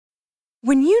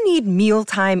When you need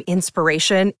mealtime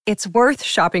inspiration, it's worth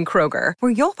shopping Kroger,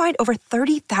 where you'll find over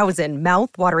 30,000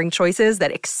 mouth-watering choices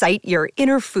that excite your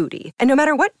inner foodie. And no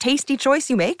matter what tasty choice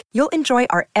you make, you'll enjoy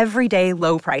our everyday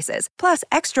low prices, plus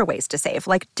extra ways to save,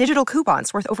 like digital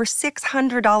coupons worth over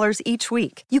 $600 each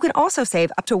week. You can also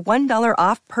save up to $1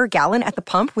 off per gallon at the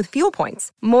pump with fuel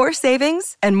points. More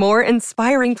savings and more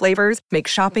inspiring flavors make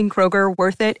shopping Kroger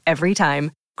worth it every time.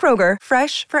 Kroger,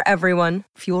 fresh for everyone.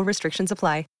 Fuel restrictions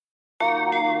apply.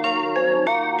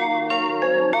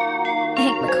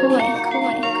 Hank McCoy.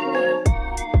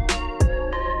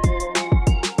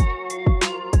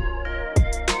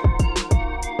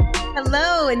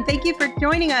 Hello, and thank you for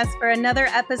joining us for another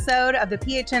episode of the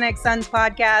PHNX Suns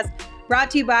podcast,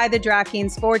 brought to you by the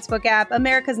DraftKings Sportsbook app,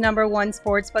 America's #1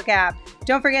 sportsbook app.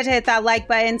 Don't forget to hit that like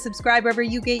button, subscribe wherever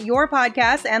you get your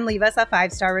podcasts, and leave us a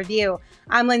 5-star review.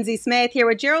 I'm Lindsay Smith here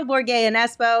with Gerald Bourguet and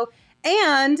Espo,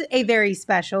 and a very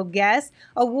special guest,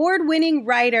 award-winning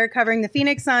writer covering the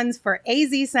Phoenix Suns for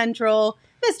AZ Central,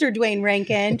 Mr. Dwayne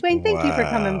Rankin. Dwayne, thank you for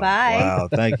coming by. Wow,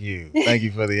 thank you. Thank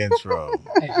you for the intro.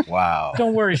 Wow.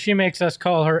 Don't worry, she makes us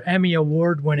call her Emmy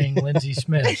Award-winning Lindsay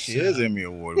Smith. She is Emmy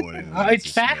Award-winning.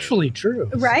 It's factually true.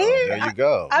 Right? So, there you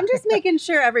go. I'm just making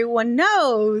sure everyone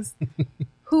knows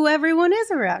who everyone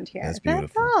is around here. That's beautiful.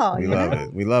 That's all. We love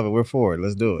it. We love it. We're for it.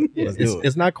 Let's do it. Let's do it.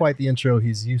 It's not quite the intro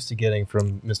he's used to getting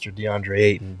from Mr. DeAndre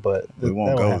Ayton, but we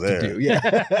won't go there.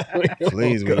 Yeah.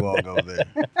 Please, we won't go there.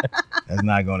 That's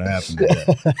not going to happen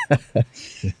today.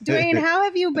 Dwayne, how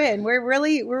have you been? We're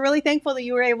really thankful that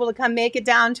you were able to come make it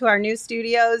down to our new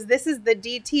studios. This is the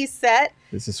DT set.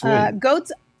 This is sweet.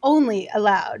 Goats only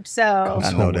allowed. So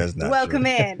I know that's not welcome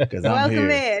true. in. Welcome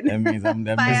in. That means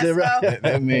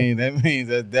that means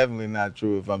that's definitely not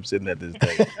true if I'm sitting at this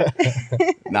table.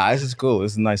 Nah, this is cool.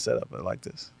 This is a nice setup. I like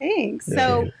this. Thanks. Yeah.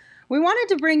 So we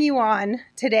wanted to bring you on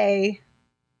today,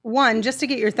 one, just to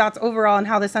get your thoughts overall on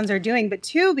how the Suns are doing, but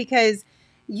two, because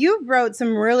you wrote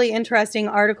some really interesting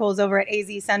articles over at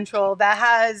AZ Central that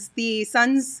has the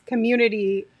Suns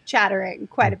community chattering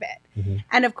quite a bit. Mm-hmm.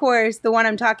 And of course, the one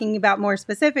I'm talking about more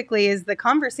specifically is the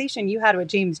conversation you had with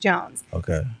James Jones.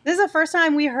 Okay. This is the first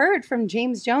time we heard from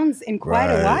James Jones in quite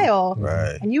a while.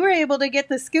 Right. And you were able to get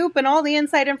the scoop and all the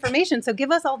inside information. So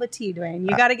give us all the tea, Dwayne.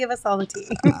 You got to give us all the tea.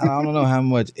 I don't know how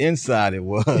much inside it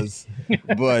was,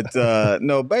 but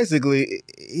no, basically,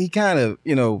 he kind of,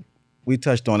 we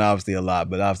touched on obviously a lot,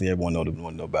 but obviously everyone want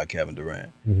to know about Kevin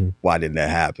Durant. Mm-hmm. Why didn't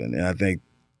that happen? And I think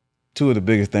two of the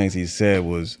biggest things he said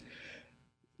was,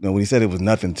 when he said it was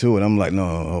nothing to it, I'm like,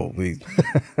 no,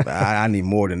 I need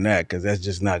more than that, because that's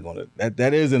just not going to,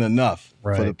 that isn't enough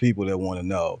for the people that want to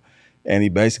know. And he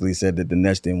basically said that the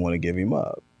Nets didn't want to give him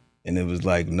up. And it was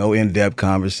like no in-depth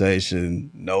conversation,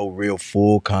 no real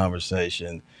full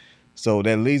conversation. So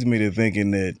that leads me to thinking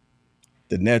that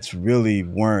the Nets really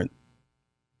weren't,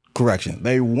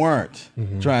 they weren't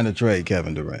trying to trade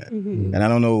Kevin Durant. Mm-hmm. And I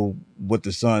don't know what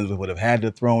the Suns would have had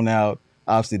to thrown out.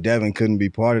 Obviously, Devin couldn't be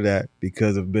part of that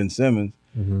because of Ben Simmons.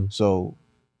 Mm-hmm. So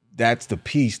that's the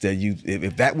piece that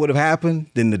if that would have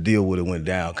happened, then the deal would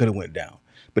have could have went down.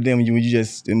 But then when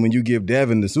you give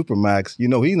Devin the Supermax,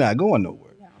 he's not going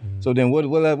nowhere. Yeah. Mm-hmm. So then what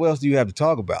else do you have to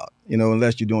talk about?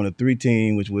 Unless you're doing a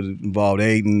 3-team, which would involve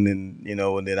Ayton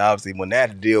and then obviously when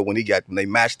they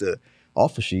matched the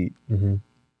offer sheet,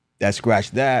 that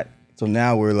scratched that. So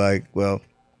now we're like, well,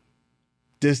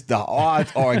 the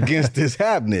odds are against this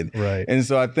happening. Right. And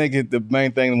so I think the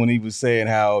main thing when he was saying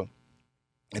how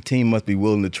a team must be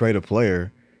willing to trade a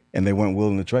player, and they weren't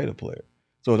willing to trade a player.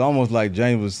 So it's almost like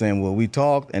James was saying, well, we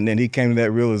talked, and then he came to that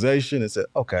realization and said,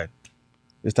 okay,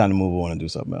 it's time to move on and do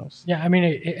something else. Yeah, I mean,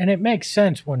 it makes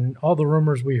sense when all the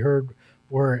rumors we heard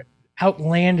were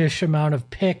outlandish amount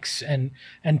of picks and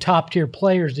top-tier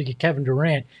players to get Kevin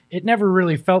Durant. It never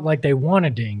really felt like they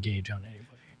wanted to engage on anybody.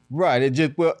 Right. It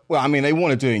just they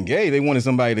wanted to engage. They wanted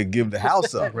somebody to give the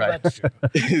house up, right? That's true.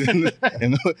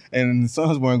 and the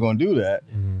Suns weren't going to do that.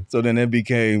 Mm-hmm. So then it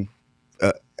became.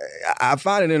 I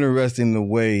find it interesting the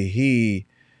way he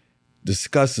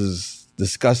discusses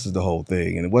the whole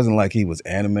thing, and it wasn't like he was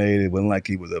animated. It wasn't like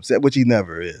he was upset, which he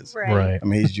never is. Right. I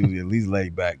mean, he's usually at least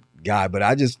laid back guy, but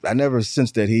I never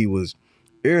sensed that he was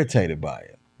irritated by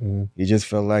it. Mm-hmm. He just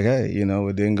felt like, hey,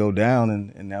 it didn't go down,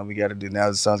 and now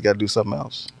the Suns got to do something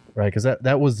else. Right, because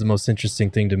that was the most interesting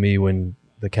thing to me when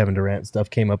the Kevin Durant stuff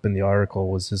came up in the article.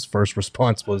 Was his first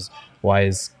response was, why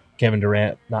is Kevin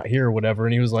Durant not here or whatever?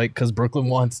 And he was like, because Brooklyn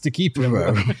wants to keep him.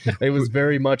 Right. It was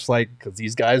very much like, because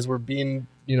these guys were being,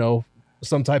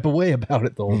 some type of way about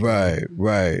it the whole time.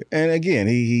 Right. And again,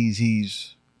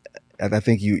 he's I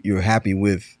think you're happy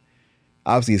with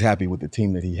obviously he's happy with the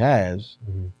team that he has.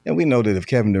 And we know that if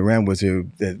Kevin Durant was here,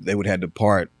 that they would have to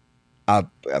part.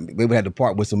 They would have to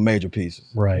part with some major pieces.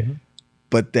 Right.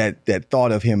 But that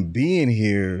thought of him being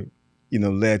here,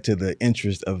 led to the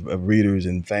interest of readers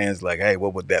and fans. Like, hey,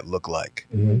 what would that look like?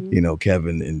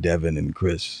 Kevin and Devin and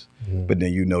Chris. But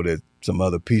then that some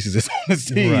other pieces that's on the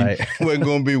team wasn't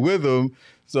going to be with him.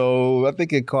 So I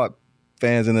think it caught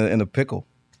fans in a pickle.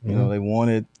 They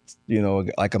wanted,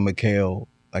 like a McHale,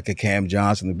 like a Cam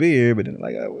Johnson to be here, but then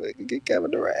get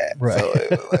Kevin Durant. Right. So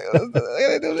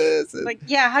they do this.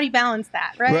 How do you balance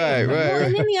that, right? Right. Well,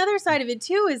 and then the other side of it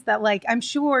too is that I'm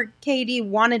sure KD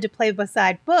wanted to play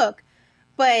beside Book,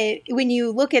 but when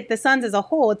you look at the Suns as a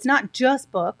whole, it's not just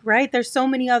Book, right? There's so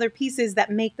many other pieces that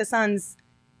make the Suns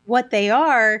what they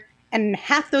are, and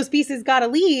half those pieces got to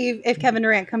leave if Kevin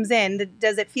Durant comes in.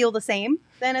 Does it feel the same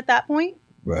then at that point?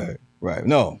 Right.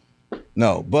 No,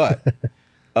 but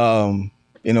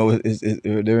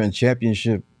they're in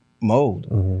championship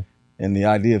mode, and the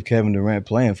idea of Kevin Durant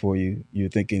playing for you, you're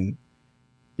thinking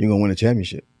you're gonna win a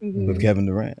championship with Kevin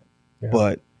Durant. Yeah.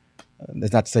 But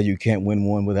that's not to say you can't win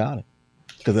one without him,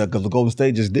 because the Golden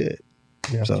State just did.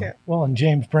 Yeah. So. Well, and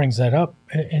James brings that up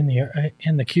in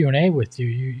the Q&A with you.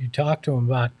 You talk to him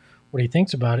about what he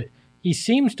thinks about it. He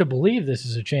seems to believe this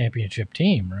is a championship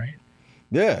team, right?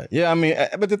 Yeah. I mean,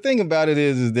 but the thing about it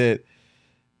is that,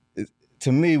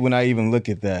 to me, when I even look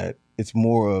at that, it's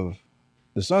more of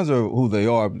the Suns are who they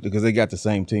are because they got the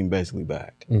same team basically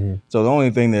back. So the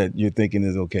only thing that you're thinking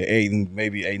is, okay,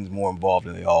 maybe Aiden's more involved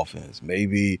in the offense.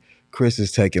 Maybe Chris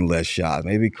is taking less shots.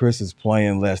 Maybe Chris is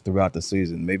playing less throughout the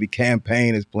season. Maybe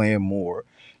Campaign is playing more.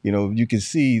 You can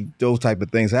see those type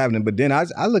of things happening. But then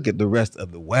I look at the rest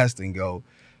of the West and go,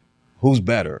 who's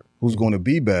better? Who's going to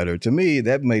be better? To me,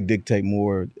 that may dictate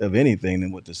more of anything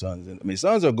than what the Suns. I mean,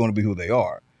 Suns are going to be who they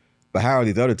are. But how are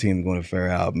these other teams going to fare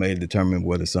out may determine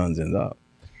where the Suns end up.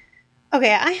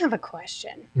 Okay, I have a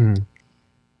question.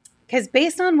 Because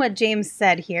based on what James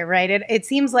said here, right, it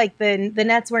seems like the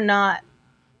Nets were not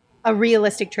a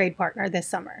realistic trade partner this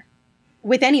summer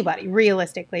with anybody,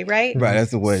 realistically, right? Right,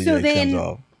 that's the way it comes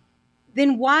off.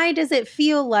 Then why does it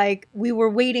feel like we were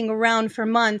waiting around for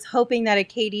months hoping that a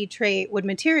KD trade would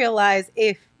materialize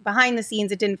if behind the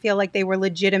scenes it didn't feel like they were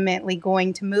legitimately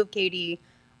going to move KD?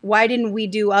 Why didn't we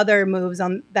do other moves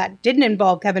that didn't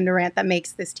involve Kevin Durant that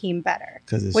makes this team better?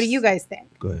 What do you guys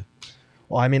think? Go ahead.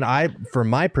 Well, I mean, from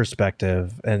my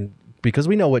perspective, and because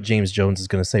we know what James Jones is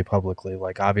going to say publicly,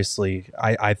 obviously,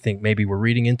 I think maybe we're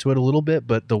reading into it a little bit,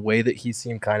 but the way that he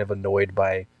seemed kind of annoyed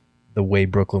by the way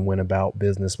Brooklyn went about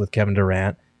business with Kevin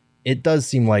Durant, it does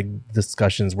seem like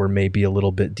discussions were maybe a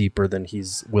little bit deeper than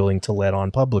he's willing to let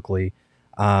on publicly.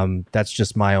 That's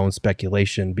just my own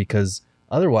speculation, because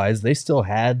otherwise, they still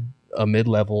had a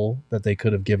mid-level that they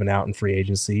could have given out in free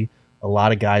agency. A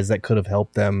lot of guys that could have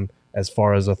helped them as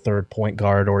far as a third point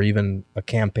guard or even a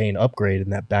Campaign upgrade in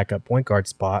that backup point guard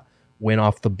spot went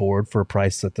off the board for a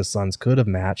price that the Suns could have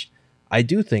matched. I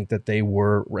do think that they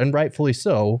were, and rightfully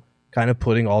so, kind of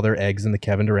putting all their eggs in the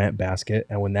Kevin Durant basket.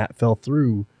 And when that fell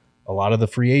through, a lot of the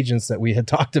free agents that we had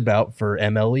talked about for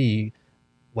MLE,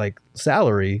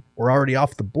 salary, were already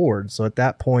off the board. So at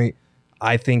that point,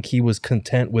 I think he was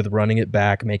content with running it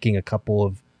back, making a couple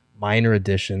of minor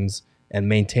additions, and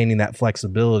maintaining that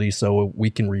flexibility so we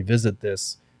can revisit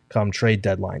this come trade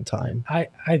deadline time. I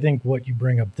think what you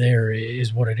bring up there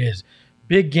is what it is.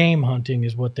 Big game hunting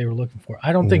is what they were looking for.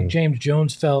 I don't think James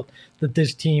Jones felt that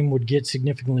this team would get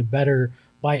significantly better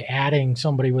by adding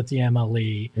somebody with the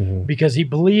MLE because he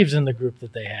believes in the group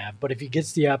that they have. But if he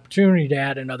gets the opportunity to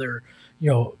add another,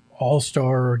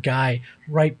 all-star or guy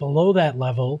right below that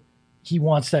level, he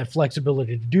wants that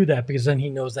flexibility to do that because then he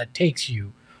knows that takes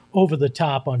you over the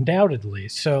top undoubtedly.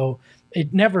 So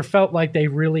it never felt like they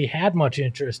really had much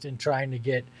interest in trying to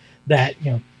get that,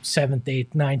 7th, 8th,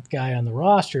 9th guy on the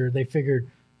roster. They figured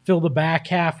fill the back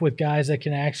half with guys that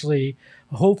can actually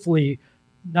hopefully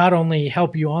not only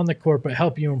help you on the court, but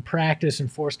help you in practice and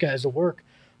force guys to work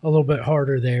a little bit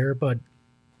harder there. But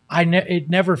it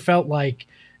never felt like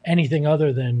anything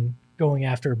other than going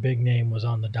after a big name was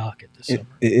on the docket this summer.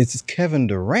 It's Kevin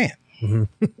Durant.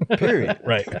 Period.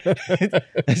 Right.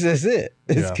 That's it.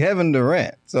 It's Kevin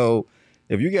Durant. So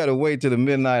if you got to wait till the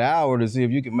midnight hour to see if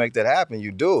you can make that happen,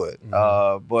 you do it.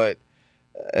 But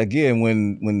again,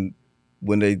 when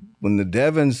the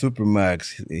Devin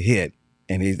Supermax hit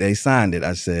and they signed it,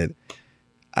 I said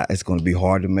it's going to be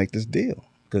hard to make this deal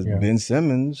because Ben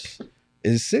Simmons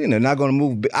is sitting there, not going to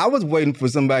move. I was waiting for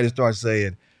somebody to start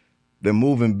saying they're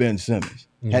moving Ben Simmons.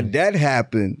 Had that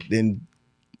happened, then.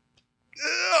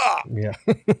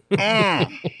 But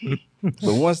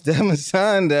once Devin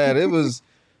signed that, it was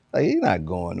Like, he's not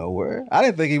going nowhere. I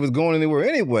didn't think he was going anywhere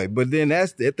anyway. But then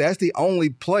that's the only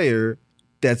player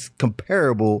that's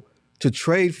comparable to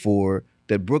trade for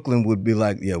that Brooklyn would be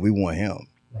like, yeah, we want him.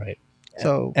 Right.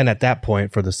 So, and at that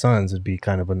point for the Suns, it'd be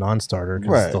kind of a non-starter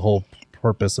because Right. the whole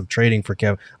purpose of trading for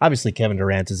Kevin, obviously Kevin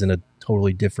Durant is in a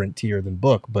totally different tier than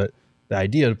Book, but the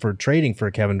idea for trading for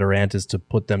Kevin Durant is to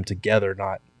put them together,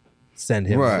 not send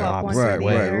him the opposite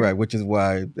way. right. Which is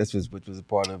why which was a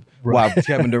part of why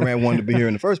Kevin Durant wanted to be here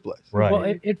in the first place. Right. Well,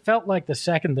 it felt like the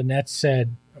second the Nets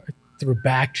said through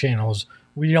back channels,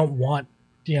 we don't want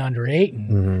DeAndre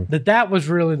Ayton, that was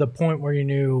really the point where you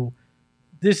knew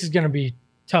this is going to be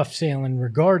tough sailing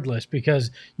regardless, because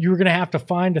you were going to have to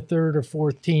find a third or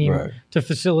fourth team to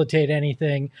facilitate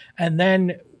anything. And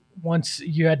then once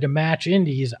you had to match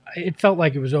indies, it felt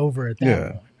like it was over at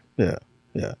that point.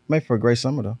 Yeah. Made for a great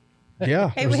summer, though.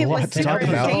 Yeah. It was super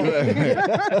entertaining.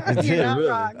 You're not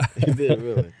wrong. It did,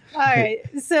 really. All right.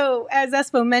 So as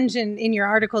Espo mentioned in your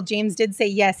article, James did say,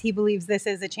 yes, he believes this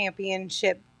is a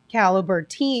championship caliber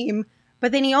team.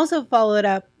 But then he also followed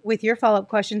up with your follow-up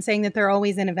question saying that they're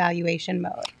always in evaluation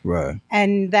mode. Right.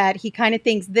 And that he kind of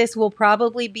thinks this will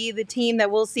probably be the team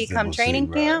that we'll see come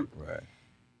training camp. Right.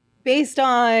 Based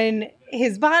on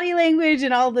his body language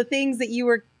and all the things that you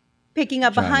were picking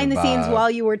up behind the scenes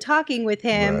while you were talking with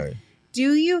him. Right.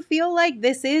 Do you feel like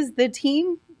this is the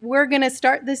team we're going to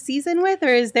start this season with, or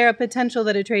is there a potential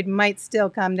that a trade might still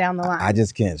come down the line? I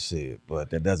just can't see it, but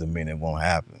that doesn't mean it won't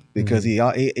happen because he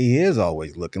is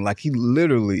always looking. Like, he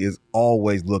literally is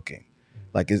always looking.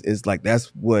 Like, it's like that's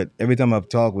what every time I've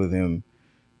talked with him,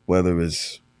 whether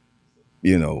it's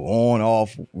on,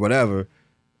 off, whatever,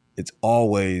 it's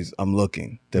always I'm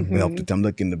looking to help the team. I'm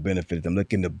looking to benefit. I'm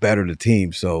looking to better the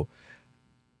team. So,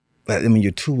 but I mean,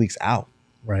 you're 2 weeks out.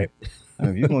 Right. I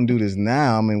mean, if you're going to do this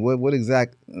now, I mean, what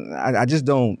exact? I just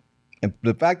don't. And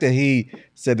the fact that he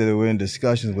said that they were in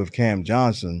discussions with Cam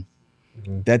Johnson,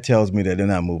 that tells me that they're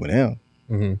not moving him.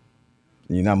 And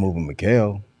you're not moving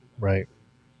Mikal. Right.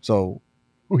 So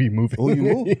who you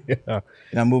moving? Yeah. You're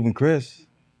not moving Chris.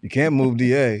 You can't move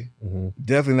DA.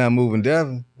 Definitely not moving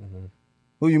Devin.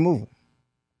 Who you moving?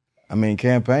 I mean,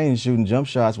 Campaign shooting jump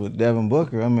shots with Devin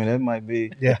Booker. I mean, that might be.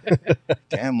 Yeah.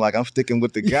 Damn, like I'm sticking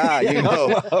with the guy.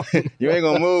 You ain't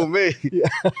gonna move me.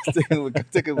 Sticking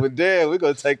with Dev. We're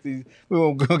gonna take these. We're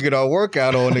gonna go get our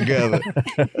workout on together.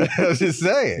 I was just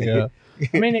saying. Yeah.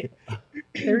 I mean,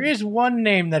 there is one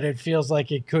name that it feels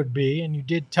like it could be, and you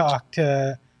did talk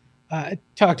to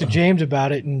James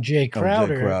about it, and Jay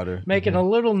Crowder, making a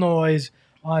little noise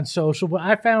on social. But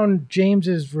I found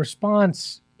James's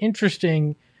response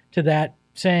interesting to that,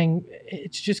 saying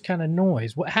it's just kind of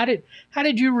noise. How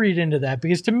did you read into that?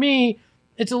 Because to me,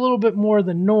 it's a little bit more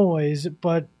than noise,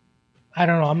 but I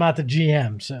don't know. I'm not the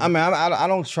GM, so I mean, I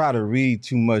don't try to read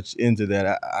too much into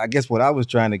that. I guess what I was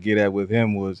trying to get at with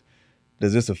him was,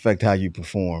 does this affect how you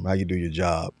perform, how you do your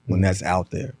job when that's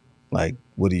out there? Like,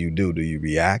 what do you do? Do you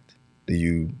react? Do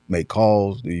you make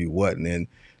calls? Do you what? And then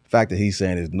the fact that he's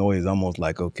saying it's noise is almost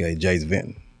like, okay, Jay's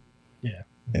venting. Yeah.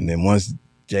 And then once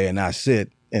Jay and I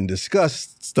sit and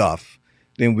discuss stuff,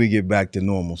 then we get back to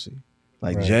normalcy.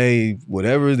 Like Jay,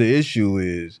 whatever the issue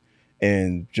is,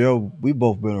 and Joe, we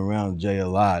both been around Jay a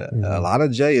lot. A lot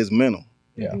of Jay is mental.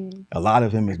 Yeah. A lot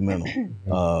of him is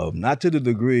mental. Not to the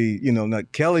degree,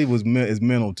 Kelly is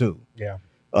mental too. Yeah.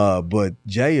 But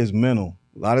Jay is mental.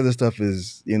 A lot of the stuff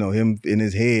is, him in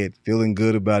his head, feeling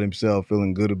good about himself,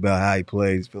 feeling good about how he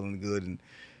plays, feeling good.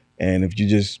 And if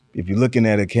you're looking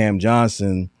at a Cam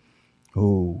Johnson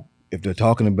who, if they're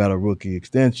talking about a rookie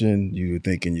extension, you're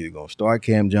thinking you're going to start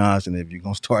Cam Johnson. If you're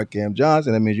going to start Cam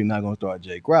Johnson, that means you're not going to start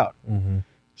Jay Crowder.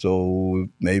 So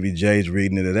maybe Jay's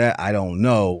reading into that. I don't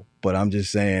know. But I'm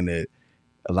just saying that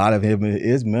a lot of him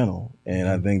is mental. And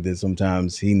I think that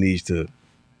sometimes he needs to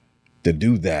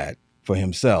do that for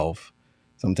himself.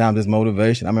 Sometimes it's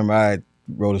motivation. I remember I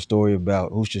wrote a story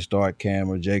about who should start Cam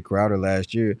or Jay Crowder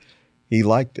last year. He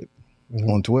liked it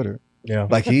on Twitter. Yeah.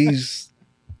 Like he's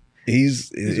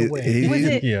was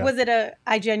it a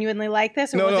I genuinely like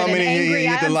this, or was it an angry? He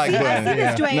hit the like button.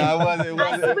 I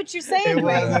see what you're saying.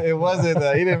 It wasn't.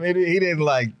 He didn't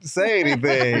like say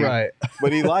anything. Right.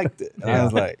 But he liked it. And I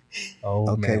was like,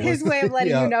 okay. Man. His way of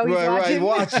letting you know he's watching. Right,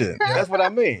 watching. That's what I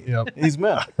mean. Yep. He's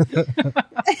mental.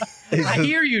 I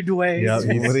hear you, Dwayne. That's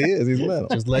what he is. He's mental.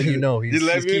 Just letting you know. He's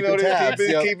keeping tabs.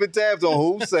 Keeping tabs on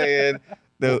who's saying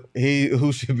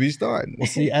who should be starting. Well,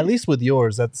 see, at least with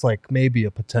yours, that's like maybe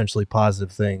a potentially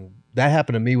positive thing that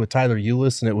happened to me with Tyler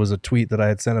Eulis, and it was a tweet that I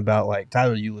had sent about like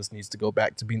Tyler Eulis needs to go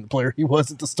back to being the player he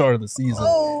was at the start of the season,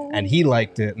 and he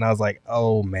liked it, and I was like,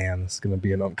 oh man, this is gonna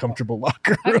be an uncomfortable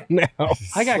locker room now.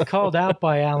 I got called out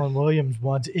by Alan Williams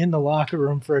once in the locker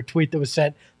room for a tweet that was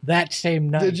sent that same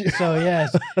night. Did you? So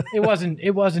yes, it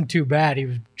wasn't too bad. He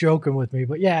was joking with me,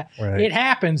 but yeah, Right. it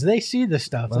happens. They see the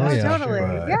stuff. Oh, That's yeah. for Totally.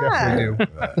 sure. Yeah. Definitely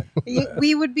do.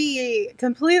 We would be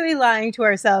completely lying to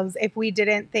ourselves if we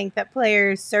didn't think that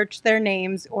players search their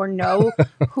names or know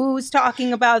who's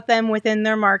talking about them within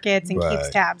their markets and keeps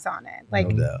Right. tabs on it. Like,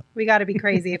 No doubt. we got to be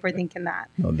crazy if we're thinking that.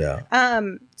 No doubt.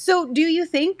 So do you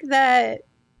think that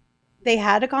they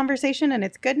had a conversation and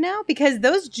it's good now? Because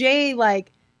those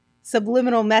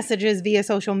subliminal messages via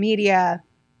social media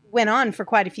went on for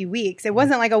quite a few weeks. It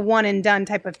wasn't like a one and done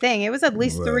type of thing. It was at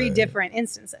least 3 Right. different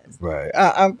instances. Right.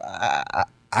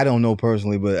 I don't know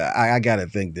personally, but I got to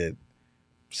think that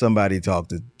somebody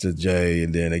talked to Jay,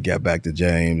 and then they got back to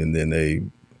James, and then they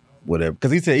whatever.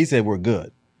 Because he said we're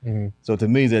good. Mhm. So to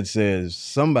me, that says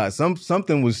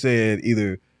something was said,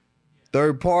 either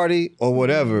third party or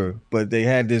whatever. But they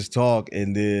had this talk,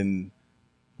 and then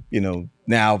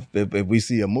now if we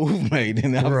see a move made,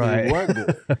 then obviously Right. it weren't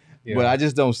good. Yeah. But I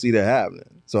just don't see that happening.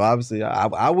 So obviously,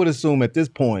 I would assume at this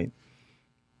point,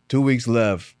 2 weeks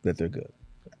left, that they're good.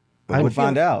 But I we'll would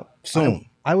find out soon.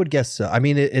 I would guess so. I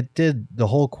mean, it did. The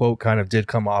whole quote kind of did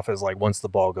come off as like, once the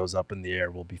ball goes up in the air,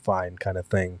 we'll be fine, kind of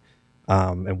thing.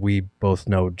 And we both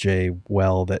know Jay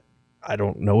well. That I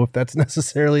don't know if that's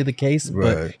necessarily the case,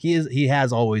 Right. but he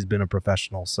has always been a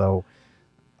professional. So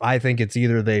I think it's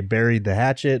either they buried the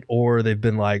hatchet or they've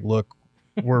been like, look,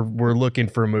 we're looking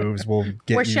for moves. We'll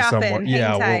get We're you shopping. somewhere. Hang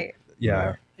Yeah, tight.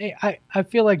 yeah. Hey, I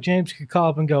feel like James could call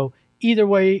up and go, either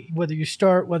way, whether you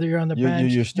start, whether you're on the bench, you're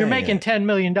you're staying. making $10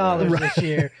 million this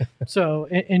year. So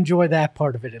enjoy that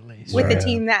part of it at least. With Right. a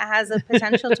team that has a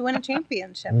potential to win a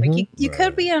championship. Like you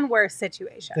could be in worse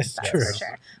situations. That's That's true. for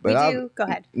sure. But Go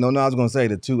ahead. No, I was going to say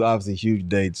the two obviously huge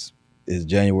dates is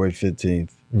January 15th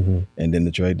Mhm. and then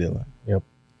the trade deadline. Yep.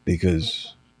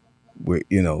 Because we're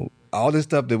all this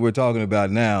stuff that we're talking about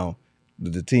now,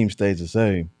 the team stays the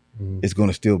same. Mhm. It's going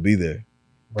to still be there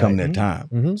come Right. that time.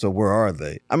 Mhm. So where are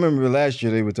they? I remember last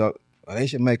year they were talking, they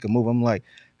should make a move. I'm like,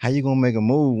 how you going to make a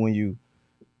move when you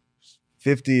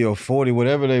 50 or 40,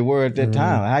 whatever they were at that Mhm.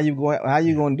 time? How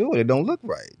you going to do it? It don't look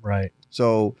right. Right.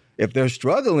 So if they're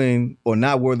struggling or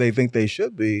not where they think they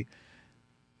should be,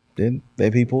 then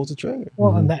maybe he pulls the trigger.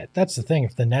 Well, and that's the thing.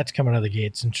 If the Nets come out of the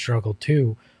gates and struggle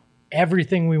too,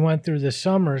 everything we went through this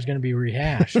summer is going to be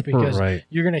rehashed because Right.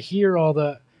 you're going to hear all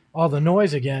the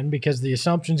noise again because the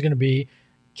assumption is going to be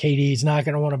KD's not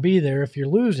going to want to be there if you're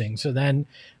losing. So then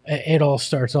it all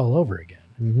starts all over again.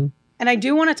 Mm-hmm. And I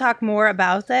do want to talk more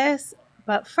about this.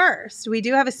 But first, we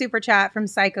do have a super chat from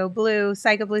Psycho Blue.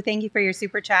 Psycho Blue, thank you for your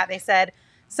super chat. They said,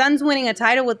 Suns winning a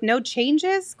title with no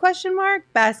changes? ?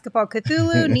 Basketball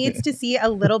Cthulhu needs to see a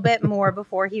little bit more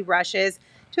before he rushes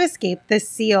to escape the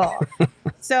seal.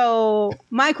 So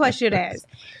my question is,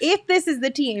 if this is the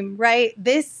team, right?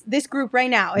 This group right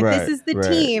now, if this is the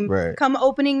team come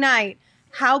opening night,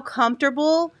 how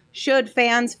comfortable should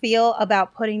fans feel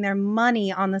about putting their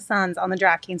money on the Suns on the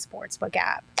DraftKings Sportsbook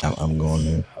app? I'm going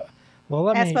there. Well,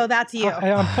 let me. Espo, that's you.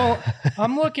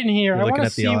 I'm looking here. You're I want looking to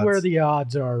at the see where odds. the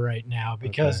odds are right now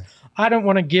because Okay. I don't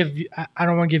want to give you. I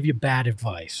don't want to give you bad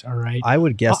advice. All right. I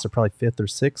would guess they're probably 5th or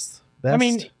 6th best. I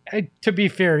mean, to be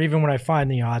fair, even when I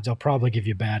find the odds, I'll probably give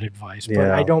you bad advice. But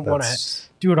Yeah, I don't want to that's-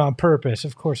 do it on purpose.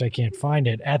 Of course, I can't find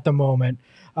it at the moment.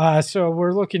 So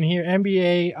we're looking here,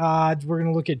 NBA odds. We're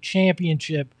going to look at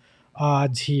championship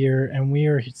odds here, and we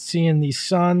are seeing the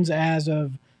Suns as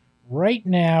of right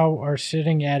now are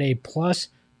sitting at a plus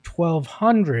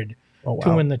 1,200 Oh, to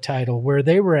wow. win the title, where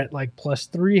they were at like plus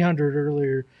 300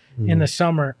 earlier in the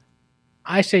summer.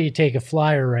 I say you take a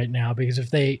flyer right now because if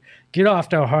they get off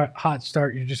to a hot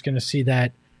start, you're just going to see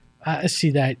that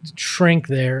shrink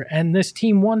there. And this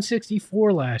team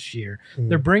 164 last year.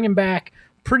 They're bringing back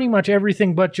pretty much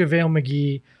everything but JaVale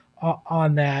McGee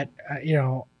on that.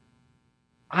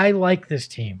 I like this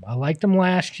team. I liked them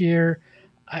last year.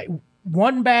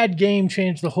 One bad game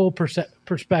changed the whole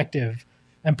perspective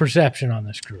and perception on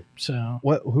this group. So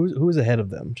who's ahead of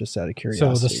them? Just out of so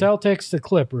curiosity. the Celtics, the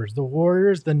Clippers, the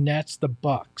Warriors, the Nets, the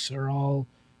Bucks are all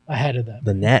ahead of them.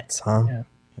 The Nets, huh? Yeah.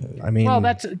 I mean, Well,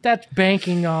 that's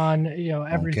banking on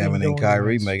everything. Kevin and going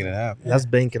Kyrie against- making it happen. that's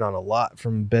banking on a lot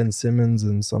from Ben Simmons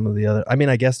and some of the other. I mean,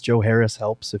 I guess Joe Harris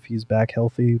helps if he's back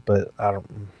healthy, but I don't.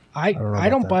 I don't know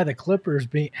don't about buy the Clippers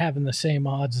having the same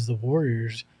odds as the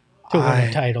Warriors to win I-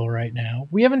 a title right now.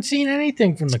 We haven't seen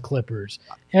anything from the Clippers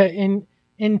in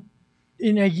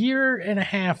in a year and a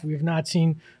half, we've not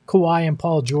seen Kawhi and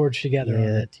Paul George together on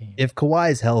that team. If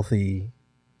Kawhi's healthy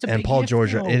It's a and big Paul if,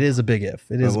 George, though. it is a big if.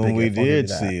 It is But a when big we if. I'll give you did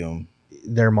that. see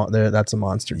them, that's a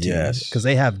monster team. Yes. Because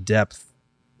they have depth.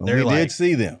 when we did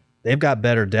see them, They've got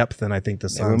better depth than I think the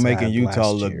they were Suns making had Utah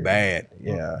last look year. bad.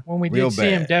 Yeah. When we real did see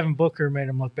him, bad. Devin Booker made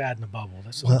him look bad in the bubble.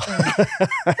 That's what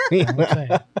I'm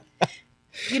saying.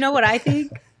 You know what I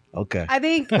think? Okay. I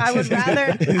think I would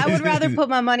rather put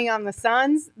my money on the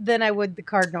Suns than I would the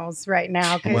Cardinals right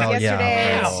now. Because Well, yeah.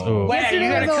 yesterday, Wow. Wow, you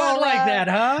got to was cut all, like that,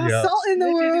 huh? Yeah. salt in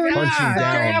the wound. Punching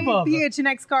down. Sorry,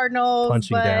 PHNX Cardinals,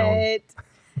 Punching but down.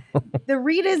 the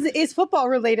read is football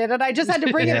related, and I just had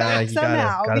to bring it Yeah, back you gotta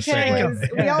somehow segue. because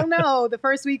we all know the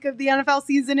first week of the NFL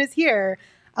season is here.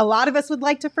 A lot of us would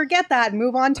like to forget that and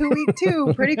move on to week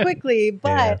 2 pretty quickly,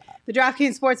 but the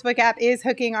DraftKings Sportsbook app is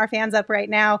hooking our fans up right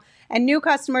now, and new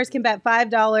customers can bet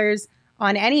 $5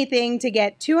 on anything to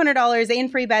get $200 in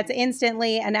free bets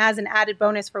instantly. And as an added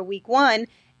bonus for week 1,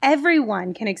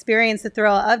 everyone can experience the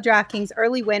thrill of DraftKings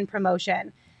early win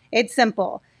promotion. It's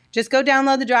simple. Just go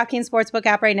download the DraftKings Sportsbook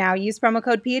app right now, use promo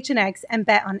code PHNX, and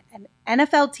bet on an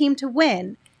NFL team to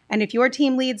win. And if your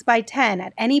team leads by 10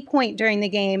 at any point during the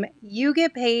game, you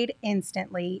get paid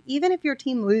instantly, even if your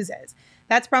team loses.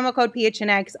 That's promo code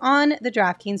PHNX on the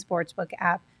DraftKings Sportsbook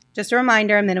app. Just a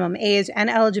reminder, minimum age and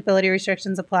eligibility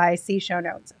restrictions apply. See show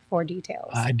notes for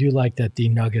details. I do like that the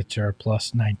Nuggets are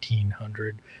plus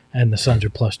 1,900 and the Suns are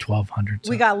plus 1,200.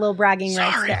 We got a little bragging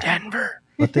rights sorry, there. Denver.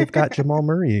 But they've got Jamal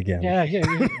Murray again. Yeah.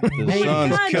 The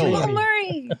Suns God, killer. Jamal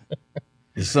Murray.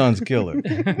 The Suns killer.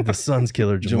 The Suns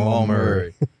killer, Jamal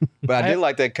Murray. But I did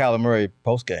like that Kyler Murray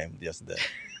post game yesterday.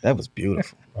 That was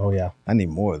beautiful. Oh, yeah. I need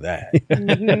more of that.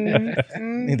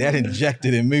 Mhm. That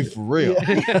injected in me for real.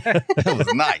 That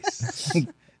was nice.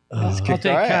 I'll take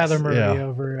Kyler Murray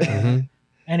over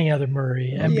any other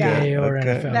Murray, NBA or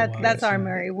Okay. NFL. That's our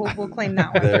Murray. We'll claim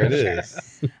that one. There for it sure.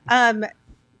 is.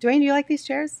 Dwayne, do you like these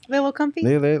chairs? They're a little comfy.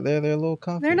 They're a little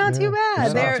comfy. They're not too bad.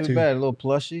 It's They're not too bad. A little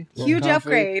plushy. a little huge comfy.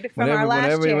 upgrade from our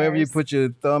last Whenever you chairs. put your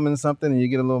thumb in something and you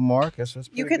get a little mark, that's pretty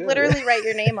You could good. literally write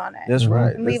your name on it. That's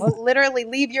right. And literally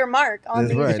leave your mark on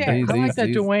That's these right. chairs. I like that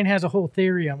These- Dwayne has a whole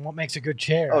theory on what makes a good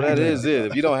chair. Oh, that is it.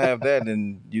 If you don't have that,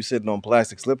 then you sitting on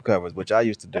plastic slip covers, which I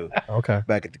used to do Okay.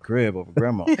 back at the crib over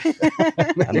grandma.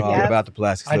 I know all Yep. about the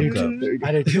plastic I slip do covers. too.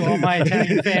 I did too. All my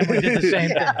Italian family did the same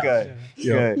thing. Okay.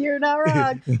 Yeah. You're not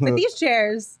wrong. But these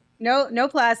chairs, no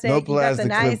plastic. No You got plastic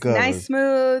the slip nice covers.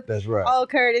 smooth. That's right. All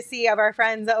courtesy of our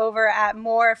friends over at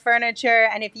More Furniture.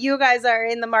 And if you guys are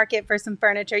in the market for some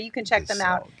furniture, you can check It's them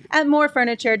out all good. at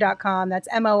morefurniture.com. That's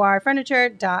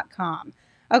morfurniture.com.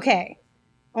 Okay.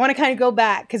 I want to kind of go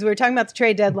back because we were talking about the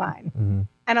trade deadline.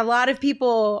 And a lot of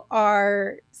people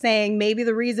are saying maybe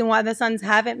the reason why the Suns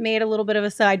haven't made a little bit of a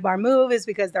sidebar move is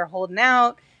because they're holding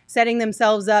out, setting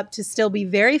themselves up to still be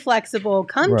very flexible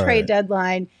come Right. trade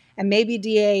deadline. And maybe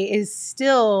DA is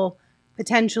still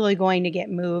potentially going to get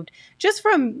moved. Just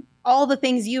from all the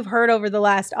things you've heard over the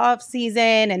last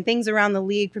offseason and things around the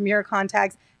league from your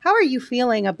contacts, how are you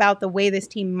feeling about the way this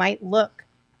team might look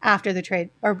after the trade,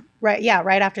 or right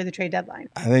after the trade deadline?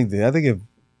 I think if,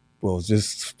 well,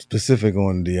 just specific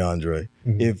on DeAndre,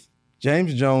 if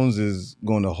James Jones is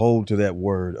going to hold to that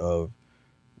word of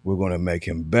we're going to make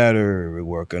him better, we're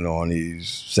working on these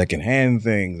secondhand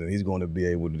things, and he's going to be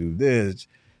able to do this.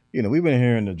 You know, we've been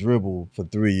hearing the dribble for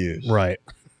 3 years. Right.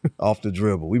 Off the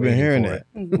dribble. We've been Waiting hearing for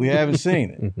that. We haven't seen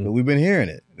it, but we've been hearing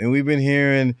it. And we've been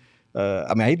hearing,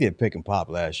 he did pick and pop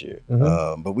last year,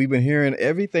 but we've been hearing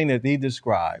everything that he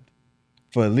described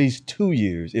for at least 2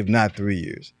 years, if not 3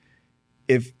 years.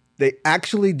 If they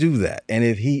actually do that, and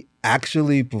if he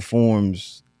actually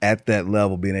performs at that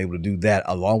level, being able to do that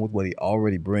along with what he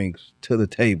already brings to the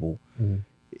table,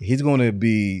 he's going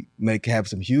to have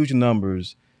some huge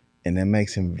numbers, and that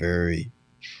makes him very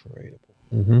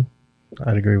tradable.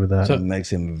 I'd agree with that. So- It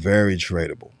makes him very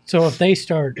tradable. So if they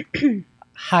start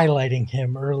highlighting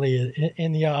him early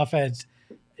in the offense,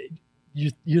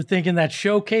 you're thinking that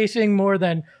showcasing more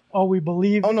than we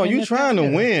believe. Oh no, in you this trying to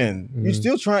guy? win. You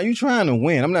still trying. You trying to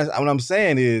win. I'm not. What I'm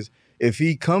saying is, if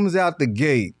he comes out the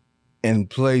gate and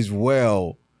plays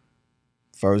well,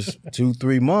 first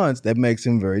 2-3 months, that makes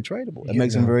him very tradable. That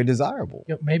makes him very desirable.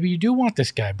 Maybe you do want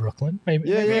this guy, Brooklyn. Maybe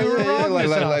you were wrong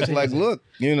this Like, offseason. look,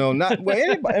 not well,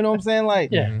 anybody. You know what I'm saying?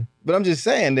 Like, Yeah. But I'm just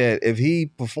saying that if he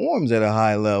performs at a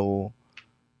high level,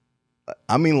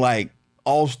 I mean, like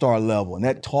all-star level, and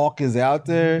that talk is out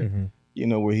there. You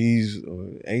know, where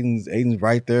Aiden's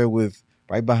right there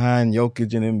right behind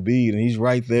Jokic and Embiid, and he's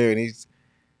right there, and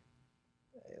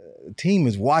the team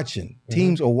is watching.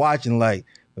 Teams are watching. Like,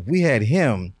 if we had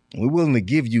him, and we're willing to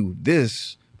give you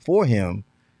this for him,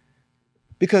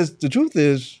 Because the truth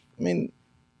is, I mean,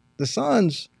 the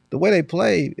Suns, the way they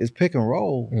play is pick and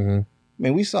roll. Mm-hmm. I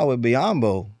mean, we saw with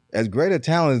Biyombo, as great a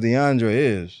talent as DeAndre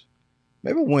is,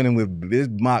 they were winning with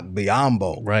Bismack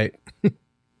Biyombo Right.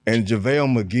 and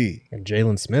JaVale McGee. And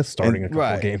Jalen Smith starting a couple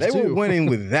right. games They too. were winning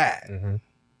with that. Mhm.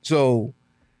 So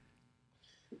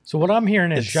So what I'm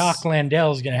hearing is It's- Jacques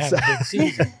Landale is going to have a big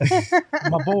season.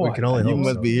 My boy. We can only you hope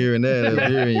must so. be hearing that up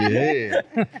here in your head.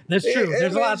 That's true.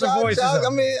 There's lots of voices. I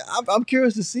of- mean, I'm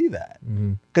curious to see that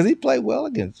Mhm. because he played well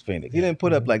against Phoenix. He didn't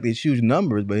put up like these huge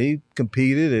numbers, but he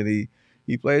competed and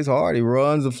he plays hard. He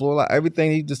runs the floor, like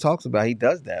everything he just talks about. He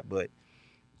does that. But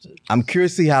I'm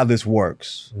curious to see how this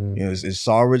works. Mhm. You know, is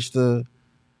Sarich The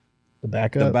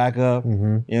backup. the backup?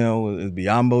 Mm-hmm. You know, is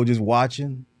Biyombo just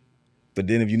watching? But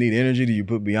then if you need energy, do you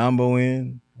put Biyombo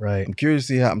in? Right. I'm curious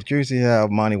to see how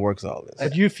Monty works all this.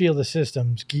 But you feel the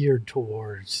system's geared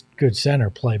towards good center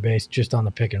play based just on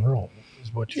the pick and roll.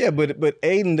 Is what you Yeah, but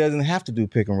Aiden doesn't have to do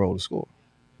pick and roll to score.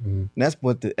 Mhm.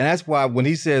 And that's why when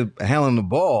he said handling the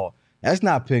ball, that's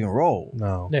not pick and roll.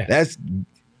 No. Yeah. That's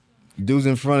dudes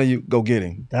in front of you, go get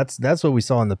him. That's what we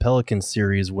saw in the Pelicans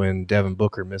series when Devin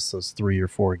Booker missed those 3 or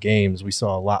 4 games. We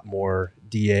saw a lot more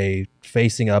DA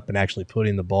facing up and actually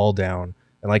putting the ball down.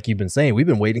 And like you've been saying, we've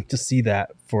been waiting to see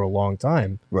that for a long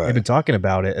time. Right. We've been talking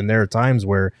about it, and there are times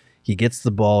where he gets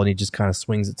the ball and he just kind of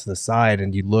swings it to the side,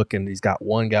 and you look and he's got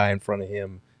one guy in front of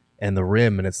him and the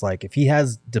rim, and it's like if he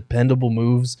has dependable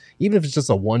moves, even if it's just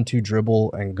a 1-2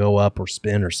 dribble and go up or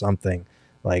spin or something,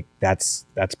 like that's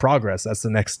progress. That's the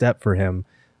next step for him.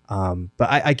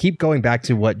 But I keep going back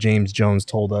to what James Jones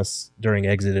told us during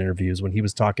exit interviews when he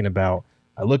was talking about,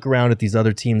 I look around at these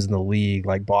other teams in the league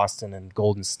like Boston and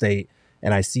Golden State,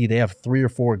 and I see they have 3 or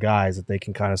 4 guys that they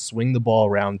can kind of swing the ball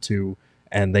around to,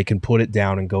 and they can put it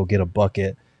down and go get a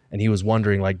bucket. And he was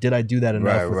wondering, like, did I do that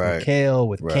enough with Mikal,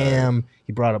 with Cam?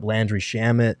 He brought up Landry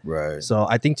Shamet. Right. So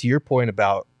I think to your point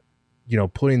about,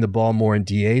 putting the ball more in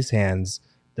DA's hands,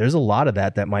 there's a lot of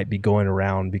that might be going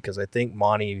around because I think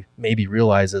Monty maybe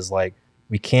realizes, like,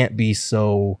 we can't be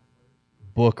so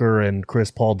Booker and Chris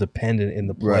Paul dependent in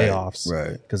the playoffs.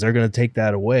 Right. Because they're going to take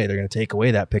that away. They're going to take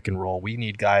away that pick and roll. We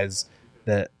need guys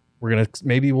that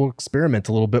we'll experiment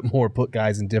a little bit more, put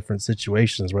guys in different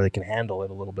situations where they can handle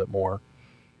it a little bit more.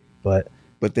 But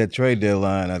that trade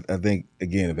deadline, I think,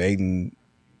 again, if Aiden,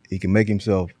 he can make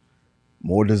himself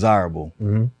more desirable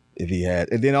if he had.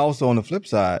 And then also on the flip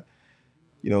side,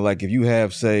 like if you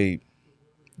have, say,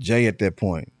 Jay at that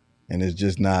point, and it's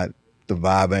just not, the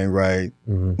vibe ain't right.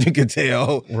 You can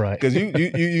tell. Right. Because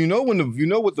you know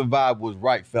what the vibe was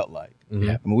right felt like.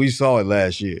 Yeah. I mean, we saw it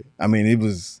last year. I mean, it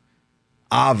was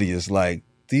obvious, like,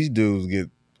 these dudes get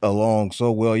along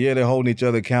so well. Yeah, they're holding each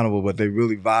other accountable, but they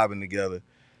really vibing together.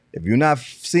 If you're not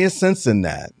seeing sense in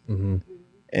that, and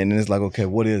then it's like, okay,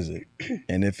 what is it?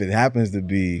 And if it happens to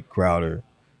be Crowder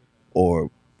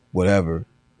or whatever,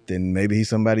 then maybe he's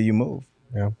somebody you move.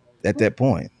 Yeah. At that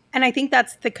point. And I think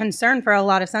that's the concern for a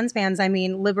lot of Suns fans. I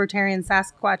mean, Libertarian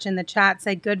Sasquatch in the chat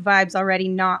said good vibes already,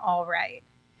 not all right.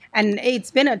 And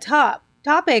it's been a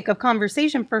topic of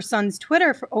conversation for Suns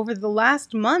Twitter for over the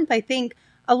last month. I think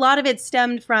a lot of it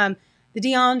stemmed from the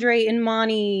DeAndre and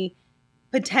Monty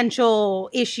potential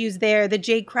issues there, the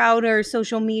Jay Crowder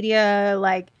social media,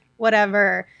 like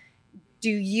whatever. Do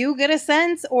you get a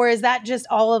sense, or is that just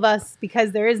all of us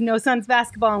because there is no Suns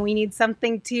basketball and we need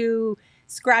something to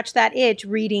scratch that itch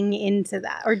reading into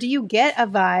that? Or do you get a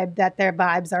vibe that their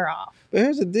vibes are off? But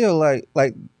here's the deal, like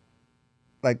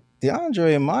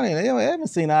DeAndre and Monty, they haven't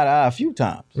seen eye to eye a few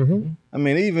times. I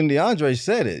mean, even DeAndre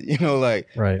said it, like,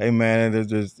 Right. hey man, there's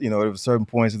just, there were certain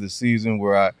points of the season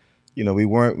where we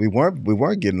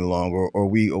weren't getting along, or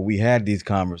we had these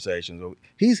conversations. Or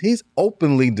he's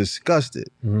openly discussed it.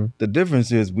 The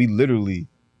difference is we literally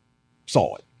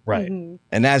saw it. Right. Mm-hmm.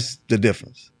 And that's the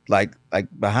difference. Like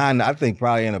behind, I think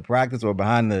probably in a practice or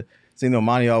behind the scene,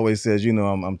 Monty always says,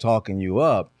 I'm talking you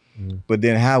up. But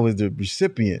then how is the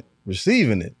recipient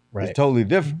receiving it? Right. It's totally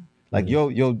different. Like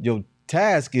your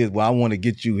task is, well, I want to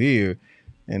get you here.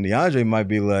 And DeAndre might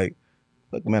be like,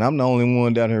 look, man, I'm the only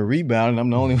one down here rebounding. I'm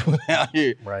the only one out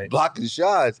here Right. blocking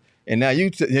shots. And now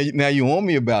you on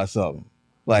me about something.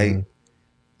 Like,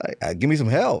 give me some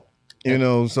help.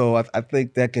 So I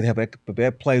think that could happen.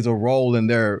 That plays a role in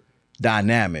their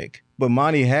dynamic. But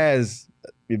Monty has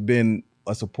been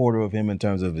a supporter of him in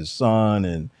terms of his son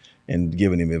and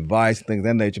giving him advice and things of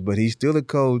that nature. But he's still a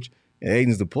coach, and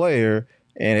Aiden's the player.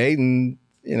 And Aiden,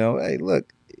 hey,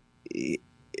 look,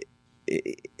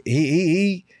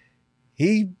 he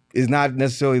is not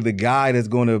necessarily the guy that's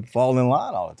going to fall in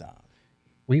line all the time.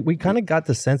 We kind of got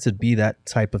the sense it'd be that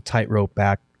type of tightrope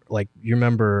like you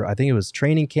remember, I think it was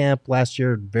training camp last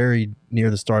year, very near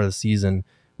the start of the season,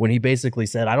 when he basically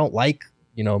said, I don't like,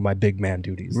 my big man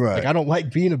duties. Right. Like, I don't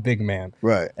like being a big man.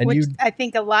 Right. And Which I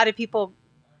think a lot of people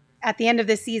at the end of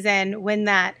the season, when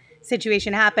that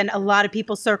situation happened, a lot of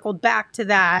people circled back to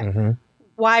that. Mhm.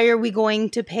 Why are we going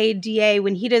to pay DA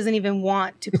when he doesn't even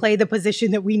want to play the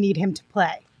position that we need him to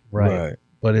play? Right.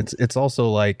 But it's also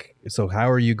like, so how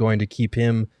are you going to keep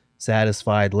him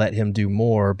satisfied, let him do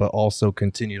more, but also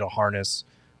continue to harness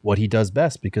what he does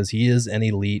best? Because he is an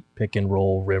elite pick and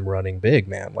roll rim running big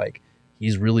man. Like,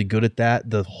 he's really good at that.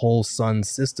 The whole Suns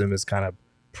system is kind of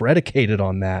predicated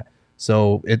on that.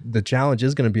 So the challenge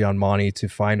is going to be on Monty to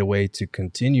find a way to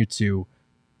continue to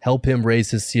help him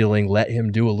raise his ceiling, let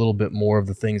him do a little bit more of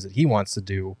the things that he wants to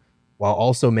do, while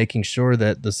also making sure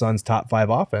that the Suns' top 5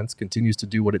 offense continues to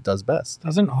do what it does best.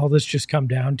 Doesn't all this just come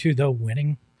down to, though,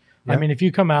 winning? Yeah. I mean, if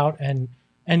you come out and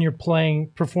you're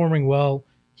performing well,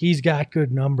 he's got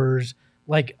good numbers,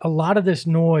 like a lot of this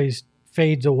noise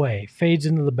fades away, fades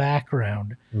into the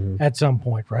background at some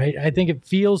point, right? I think it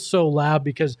feels so loud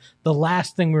because the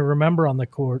last thing we remember on the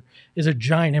court is a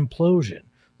giant implosion,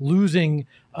 losing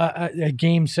a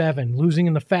game 7, losing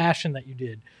in the fashion that you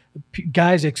did,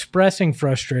 guys expressing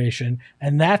frustration,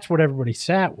 and that's what everybody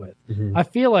sat with. I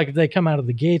feel like if they come out of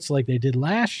the gates like they did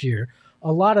last year,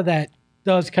 a lot of that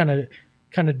does kind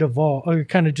of devolve or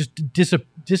kind of just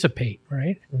dissipate,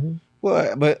 right?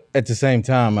 Well, but at the same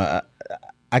time,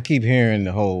 I keep hearing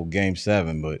the whole Game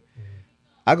 7, but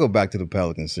I go back to the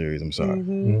Pelican series. I'm sorry.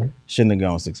 Shouldn't have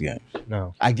gone 6 games.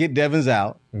 No. I get Devon's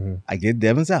out.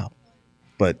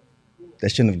 But that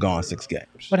shouldn't have gone 6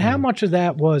 games. But how much of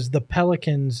that was the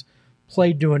Pelicans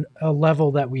played to a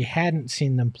level that we hadn't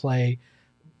seen them play,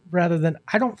 rather than,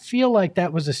 I don't feel like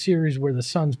that was a series where the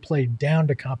Suns played down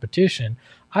to competition.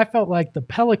 I felt like the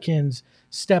Pelicans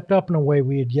stepped up in a way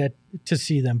we had yet to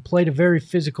see them, played a very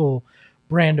physical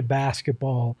brand of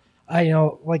basketball. I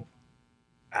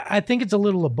think it's a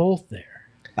little of both there.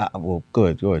 Well,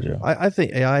 good, Joe. I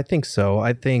think so.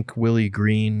 I think Willie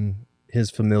Green, his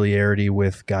familiarity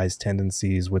with guys'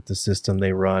 tendencies, with the system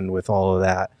they run, with all of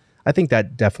that, I think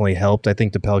that definitely helped. I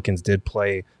think the Pelicans did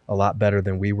play a lot better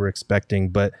than we were expecting,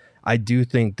 but I do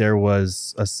think there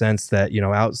was a sense that,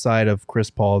 outside of Chris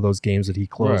Paul, those games that he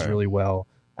closed really well,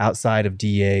 outside of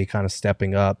DA kind of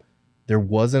stepping up, there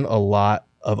wasn't a lot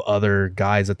of other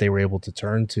guys that they were able to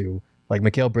turn to. Like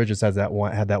Mikal Bridges had that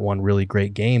one really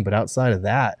great game, but outside of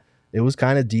that, it was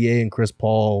kind of DA and Chris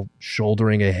Paul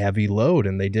shouldering a heavy load,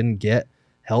 and they didn't get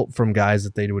help from guys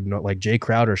that they would know. Like Jay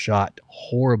Crowder shot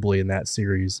horribly in that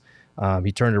series.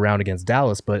 He turned around against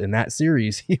Dallas, but in that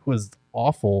series, he was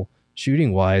awful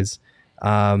shooting wise.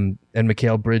 And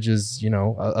Mikal Bridges,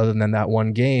 other than that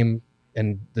one game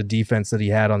and the defense that he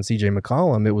had on CJ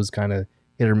McCollum, it was kind of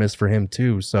hit or miss for him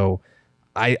too. So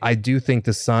I do think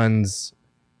the Suns,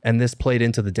 and this played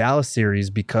into the Dallas series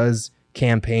because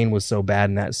Cam Payne was so bad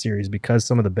in that series, because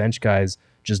some of the bench guys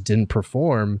just didn't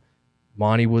perform.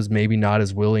 Monty was maybe not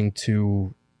as willing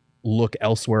to look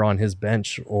elsewhere on his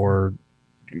bench or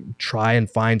try and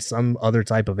find some other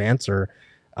type of answer.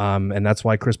 And that's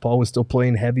why Chris Paul was still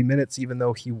playing heavy minutes, even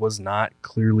though he was not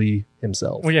clearly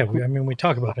himself. Well, yeah, we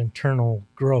talk about internal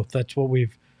growth. That's what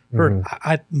we've heard.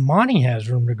 Monty has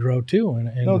room to grow too.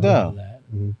 And no doubt.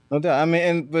 No doubt. I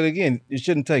mean, but again, it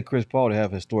shouldn't take Chris Paul to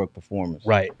have a historic performance.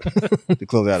 Right. To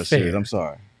close out a series. I'm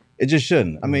sorry. It just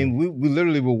shouldn't. I mean, we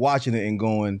literally were watching it and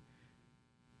going,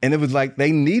 and it was like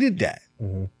they needed that.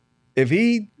 If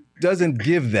he doesn't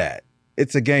give that,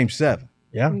 it's a Game 7.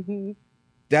 Yeah.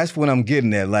 That's what I'm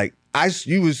getting at. Like,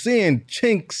 you were seeing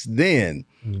chinks then.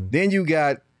 Then you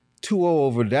got 2-0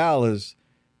 over Dallas,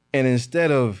 and instead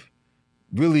of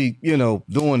really,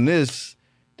 doing this,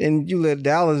 then you let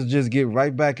Dallas just get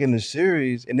right back in the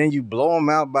series, and then you blow them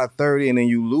out by 30, and then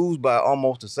you lose by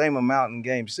almost the same amount in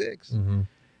Game 6.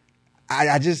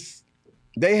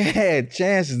 They had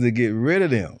chances to get rid of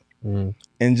them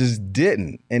and just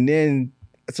didn't. And then,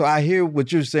 so I hear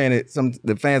what you're saying, that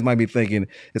the fans might be thinking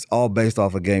it's all based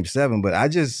off of Game 7, but I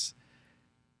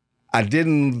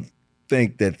didn't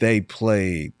think that they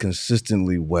played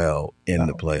consistently well in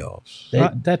the playoffs.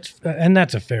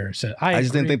 That's a fair assessment. I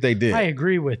just didn't think they did. I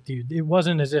agree with you. It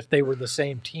wasn't as if they were the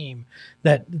same team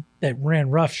that ran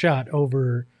roughshod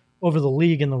over the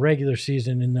league in the regular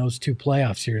season in those 2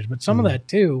 playoff series. But some of that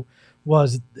too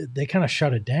was they kind of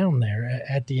shut it down there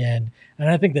at the end, and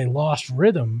I think they lost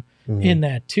rhythm in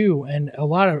that too. And a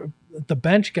lot of the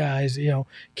bench guys,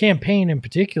 Cam Payne in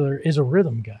particular, is a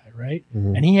rhythm guy, right?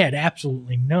 And he had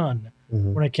absolutely none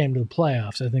when it came to the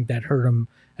playoffs. I think that hurt him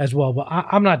as well. But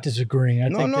I'm not disagreeing. I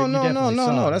think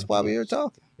No. That's why we're here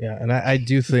talking. Yeah, and I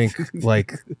do think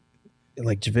like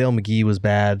JaVale McGee was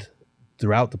bad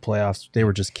throughout the playoffs. They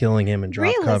were just killing him in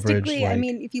drop coverage. Realistically, I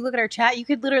mean, if you look at our chat, you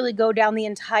could literally go down the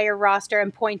entire roster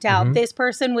and point out this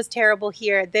person was terrible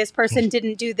here. This person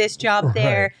didn't do this job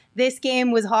there. Right. This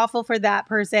game was awful for that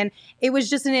person. It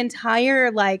was just an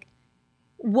entire like,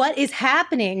 what is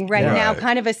happening right now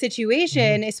kind of a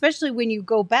situation, especially when you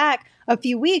go back a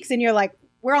few weeks and you're like,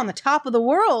 we're on the top of the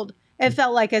world. It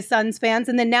felt like as Suns fans.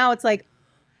 And then now it's like,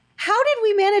 how did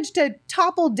we manage to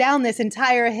topple down this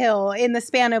entire hill in the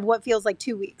span of what feels like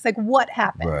 2 weeks? Like, what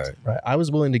happened? Right. I was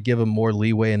willing to give him more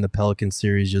leeway in the Pelican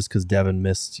series just because Devin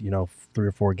missed, 3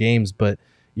 or 4 games. But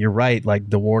you're right. Like,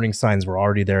 the warning signs were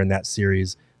already there in that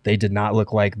series. They did not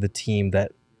look like the team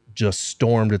that just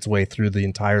stormed its way through the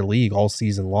entire league all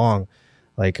season long.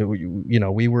 Like,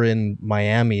 we were in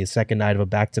Miami, second night of a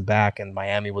back-to-back, and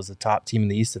Miami was the top team in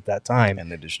the East at that time.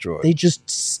 And they destroyed. They just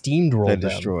steamrolled them. They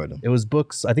destroyed them. It was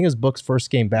Book's. I think it was Book's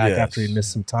first game back after he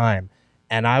missed some time,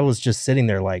 and I was just sitting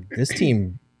there like, this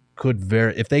team could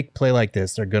if they play like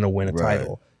this, they're going to win a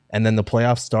title. And then the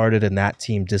playoffs started, and that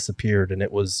team disappeared. And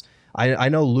it was. I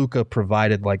know Luka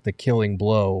provided like the killing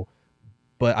blow,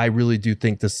 but I really do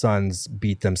think the Suns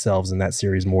beat themselves in that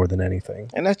series more than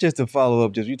anything. And that's just to follow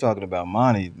up. Just you talking about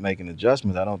Monty making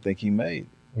adjustments. I don't think he made.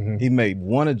 He made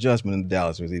one adjustment in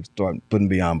Dallas, was he started putting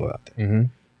Biyombo out there,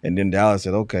 and then Dallas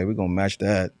said, "Okay, we're gonna match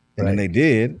that," and then they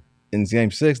did in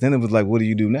Game 6. Then it was like, "What do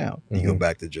you do now? You go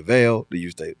back to JaVale? Do you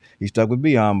stay?" He stuck with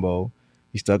Biyombo.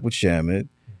 He stuck with Shamet,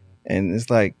 and it's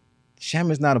like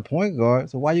Shamet's not a point guard,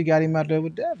 so why you got him out there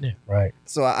with Devin? Yeah, right.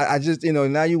 So I just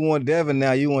now you want Devin.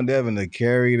 Now you want Devin to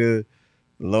carry the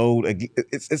load.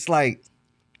 It's like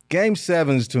Game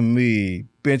 7s to me.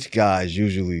 Bench guys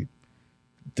usually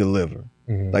deliver.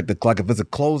 Like if it's a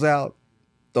closeout,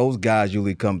 those guys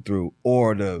usually come through,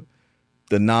 or the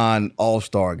non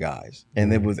all-star guys.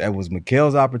 And it was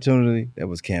Mikal's opportunity. That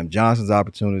was Cam Johnson's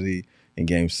opportunity in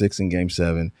Game 6 and Game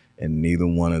 7. And neither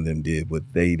one of them did what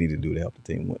they needed to do to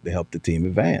help the team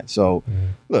advance. So,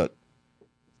 look,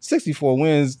 64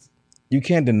 wins, you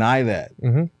can't deny that. I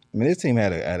mean, this team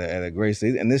had a great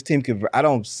season, and this team could. I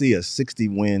don't see a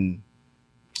 60-win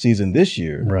season this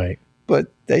year, right?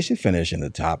 But they should finish in the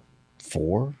top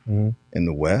 4 in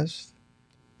the West,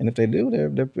 and if they do,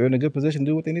 they're in a good position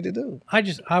to do what they need to do.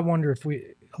 I wonder if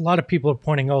a lot of people are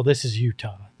pointing, oh, this is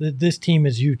Utah. This team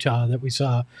is Utah that we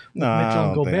saw with Mitchell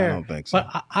and Gobert. I don't think so.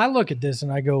 But I look at this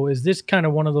and I go, is this kind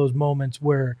of one of those moments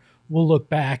where we'll look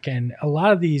back and a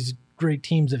lot of these great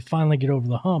teams that finally get over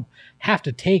the hump have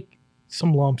to take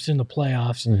some lumps in the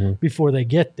playoffs before they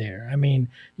get there. I mean,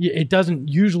 it doesn't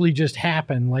usually just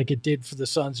happen like it did for the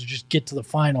Suns to just get to the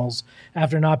finals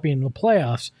after not being in the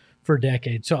playoffs for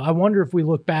decades. So I wonder if we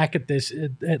look back at this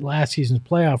at last season's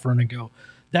playoff run and go,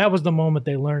 that was the moment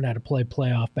they learned how to play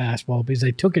playoff basketball because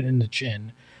they took it in the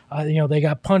chin. They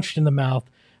got punched in the mouth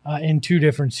in 2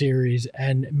 different series,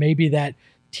 and maybe that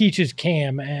teaches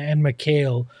Cam and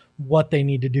Mikal what they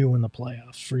need to do in the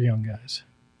playoffs for young guys.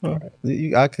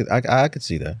 I could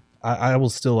see that. I will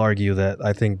still argue that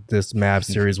I think this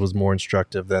Mavs series was more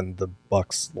instructive than the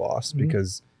Bucks loss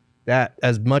because that,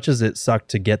 as much as it sucked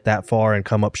to get that far and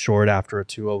come up short after a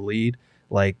 2-0 lead,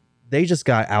 like they just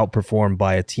got outperformed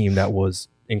by a team that was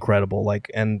incredible,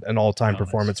 like and an all-time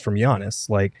performance from Giannis.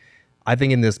 Like I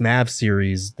think in this Mavs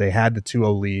series, they had the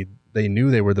 2-0 lead. They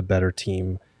knew they were the better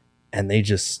team, and they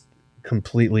just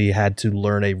completely had to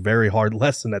learn a very hard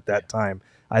lesson at that time.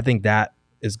 I think that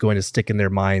is going to stick in their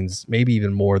minds, maybe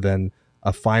even more than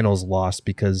a finals loss,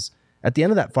 because at the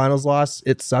end of that finals loss,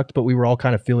 it sucked, but we were all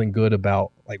kind of feeling good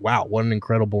about like, wow, what an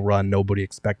incredible run. Nobody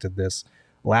expected this.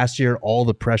 Last year, all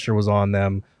the pressure was on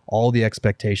them. All the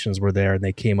expectations were there, and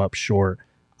they came up short.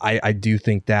 I do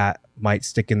think that might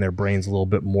stick in their brains a little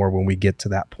bit more when we get to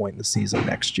that point in the season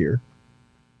next year.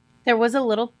 There was a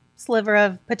little sliver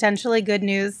of potentially good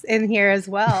news in here as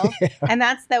well. And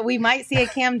that's that we might see a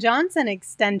Cam Johnson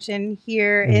extension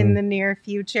here in the near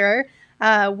future.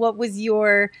 What was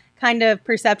your kind of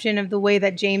perception of the way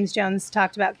that James Jones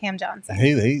talked about Cam Johnson?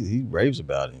 He raves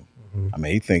about him. I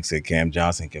mean, he thinks that Cam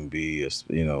Johnson can be,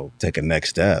 take a next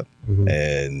step.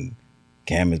 And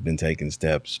Cam has been taking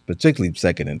steps, particularly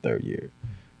second and third year.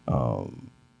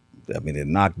 The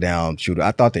knockdown shooter.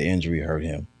 I thought the injury hurt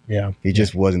him. Yeah. He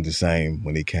just wasn't the same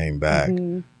when he came back.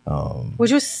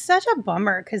 Which was such a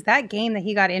bummer because that game that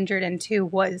he got injured in too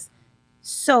was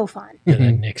so fun. The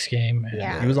Knicks game.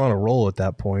 Yeah. He was on a roll at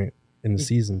that point in the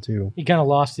season too. He kind of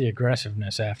lost the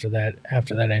aggressiveness after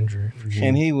that injury.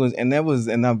 And he was, in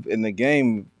the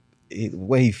game, the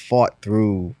way he fought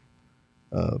through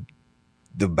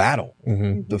the battle,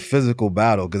 the physical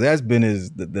battle, because that's been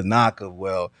the knock of,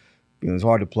 well, it's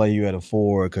hard to play you at a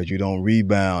 4 because you don't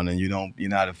rebound and you're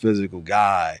not a physical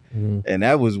guy, and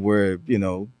that was where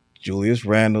Julius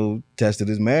Randle tested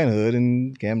his manhood,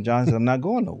 and Cam Johnson said, I'm not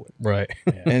going nowhere. Right.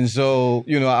 And so,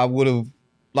 I would have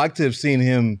liked to have seen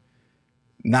him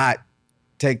not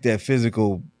take that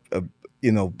physical,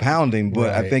 pounding, but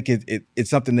I think it's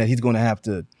something that he's going to have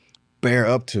to bear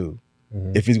up to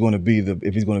if he's going to be that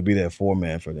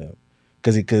 4-man for them.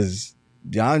 Because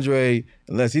DeAndre,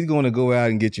 unless he's going to go out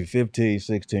and get you 15,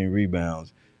 16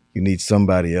 rebounds, you need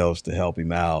somebody else to help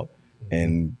him out.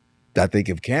 And I think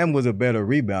if Cam was a better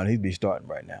rebound, he'd be starting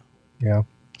right now. Yeah.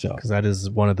 Because that is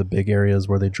one of the big areas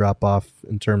where they drop off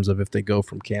in terms of if they go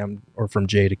from Cam or from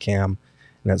Jay to Cam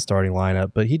in that starting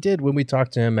lineup. But he did, when we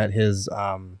talked to him at his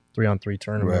 3-on-3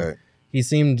 tournament, he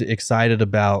seemed excited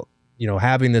about,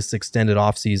 having this extended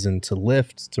offseason to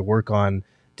lift, to work on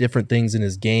different things in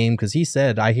his game. Because he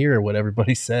said, I hear what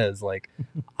everybody says. Like,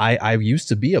 I used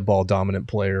to be a ball dominant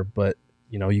player, but,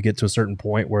 you get to a certain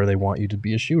point where they want you to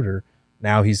be a shooter.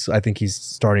 Now I think he's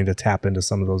starting to tap into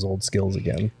some of those old skills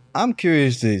again. I'm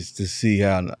curious to see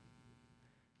how,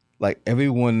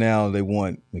 everyone now, they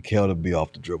want Mikal to be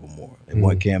off the dribble more. They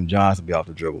want Cam Johnson to be off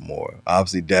the dribble more.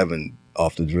 Obviously, Devin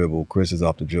off the dribble. Chris is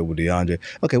off the dribble. DeAndre.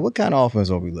 Okay, what kind of offense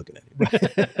are we looking at?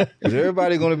 Is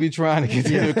everybody going to be trying to get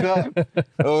to the cup?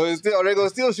 Or are they going to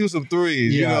still shoot some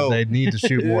threes? Yeah, they need to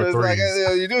shoot more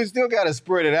threes. You still got to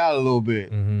spread it out a little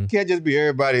bit. You can't just be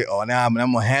everybody, now I'm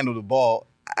going to handle the ball.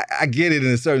 I get it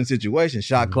in a certain situation.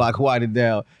 Shot clock, wind it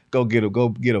down, go get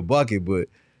a bucket. But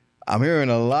I'm hearing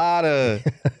a lot of,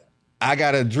 I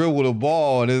got to dribble the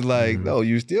ball. And it's like, no,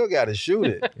 you still got to shoot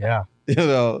it. Yeah.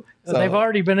 So they've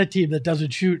already been a team that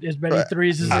doesn't shoot as many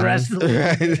threes as the rest of the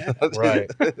league.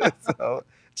 Right. So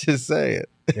just say it.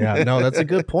 Yeah, no, that's a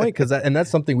good point. And that's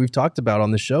something we've talked about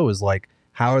on the show is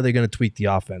how are they going to tweak the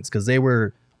offense? Because they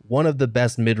were one of the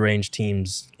best mid-range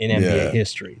teams in NBA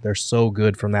history. They're so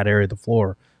good from that area of the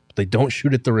floor, but they don't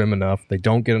shoot at the rim enough. They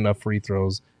don't get enough free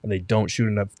throws, and they don't shoot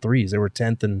enough threes. They were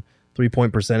 10th in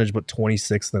three-point percentage, but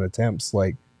 26th in attempts.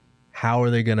 How are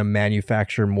they going to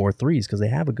manufacture more threes? Because they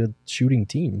have a good shooting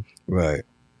team. Right.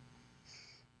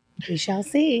 We shall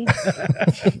see.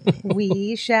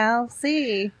 We shall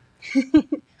see.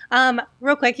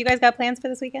 Real quick, you guys got plans for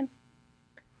this weekend?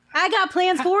 I got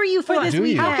plans for you for this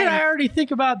weekend. How can I already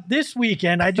think about this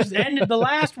weekend? I just ended the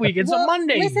last week. It's a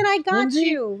Monday. Listen, I got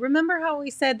you. Remember how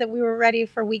we said that we were ready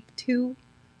for week 2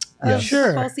 of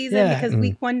fall season because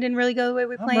week 1 didn't really go the way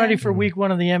we planned? I'm ready for week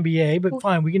 1 of the NBA, but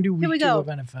fine, we can do week 2 of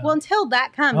NFL. Well, until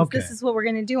that comes, this is what we're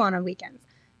going to do on our weekends.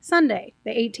 Sunday,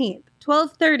 the 18th,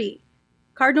 12:30.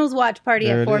 Cardinals watch party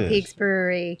at Four Peaks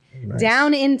Brewery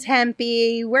down in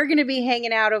Tempe. We're going to be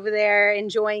hanging out over there,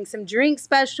 enjoying some drink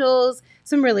specials,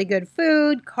 some really good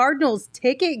food, Cardinals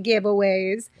ticket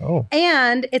giveaways,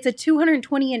 and it's a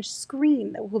 220-inch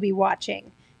screen that we'll be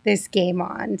watching this game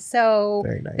on. So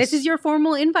this is your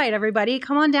formal invite, everybody.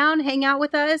 Come on down, hang out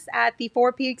with us at the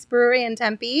Four Peaks Brewery in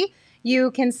Tempe. You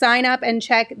can sign up and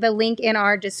check the link in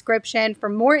our description for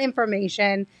more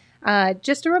information.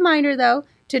 Just a reminder, though,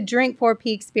 to drink Four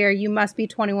Peaks beer, you must be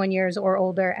 21 years or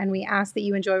older, and we ask that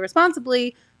you enjoy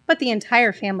responsibly, but the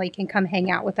entire family can come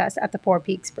hang out with us at the Four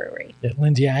Peaks Brewery. Yeah,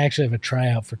 Lindsay, I actually have a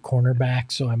tryout for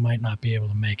cornerback, so I might not be able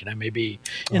to make it. I may be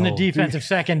in the defensive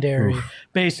secondary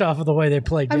based off of the way they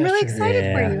played I'm yesterday. really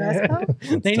excited for you,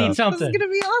 Espo. They need something. This is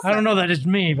going to be awesome. I don't know that it's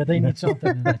me, but they need something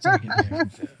in that secondary.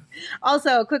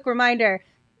 Also, a quick reminder,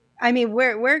 I mean,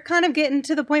 we're kind of getting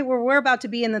to the point where we're about to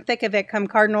be in the thick of it come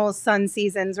Cardinals Sun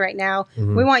seasons right now.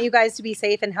 We want you guys to be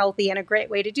safe and healthy, and a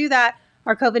great way to do that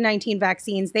are COVID-19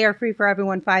 vaccines. They are free for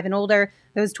everyone 5 and older.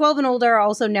 Those 12 and older are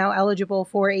also now eligible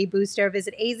for a booster.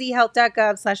 Visit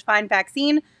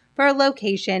azhealth.gov/findvaccine for a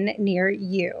location near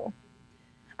you.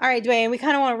 All right, Dwayne, we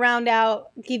kind of want to round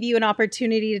out, give you an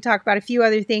opportunity to talk about a few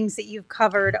other things that you've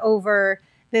covered over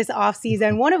this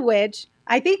offseason, one of which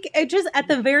I think it just, at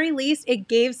the very least, it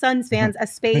gave Suns fans a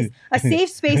safe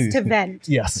space to vent.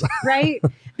 Yes. Right?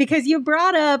 Because you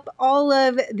brought up all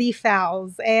of the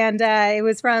fouls, and it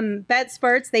was from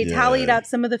BetSperts. They tallied up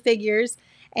some of the figures,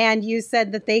 and you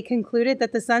said that they concluded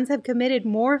that the Suns have committed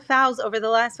more fouls over the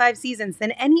last 5 seasons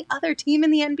than any other team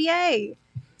in the NBA.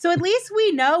 So at least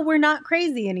we know we're not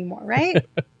crazy anymore, right?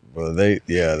 Well, that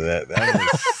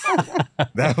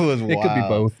was wild. It could be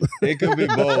both. It could be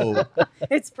both.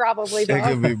 It's probably both. It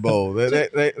could be both.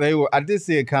 They were. I did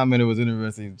see a comment. It was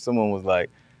interesting. Someone was like,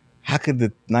 how could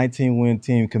the 19-win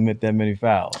team commit that many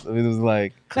fouls? I mean, it was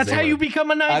like That's how you become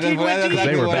a 19-win team. That's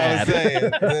exactly were what I was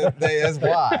saying. That's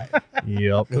why.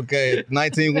 Yep. Okay,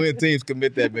 19-win teams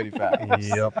commit that many fouls.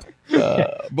 Yep.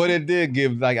 But it did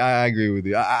give, like, I agree with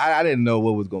you. I didn't know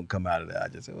what was going to come out of that. I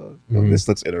just said, well, this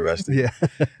looks interesting. Yeah.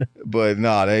 But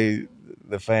no,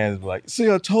 the fans were like, see,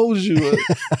 I told you,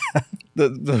 the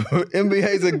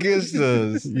NBA's against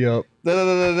us. Yep.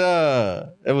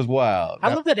 It was wild.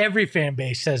 I love that every fan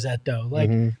base says that, though. Like,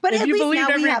 But if at you least believed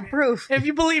now we every- have proof. If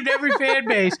you believed every fan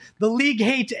base, the league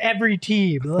hates every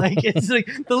team. Like, it's like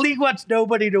the league wants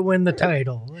nobody to win the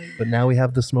title. Like, But now we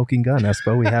have the smoking gun,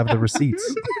 Espo. We have the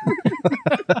receipts.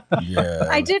 Yeah,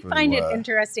 I did find it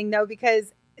interesting, though,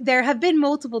 because there have been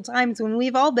multiple times when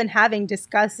we've all been having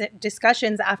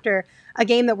discussions after a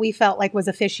game that we felt like was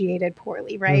officiated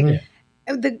poorly, right?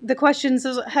 The questions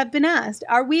have been asked.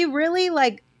 Are we really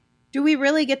do we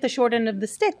really get the short end of the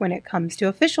stick when it comes to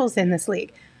officials in this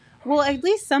league? Well, at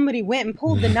least somebody went and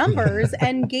pulled the numbers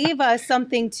and gave us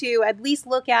something to at least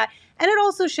look at. And it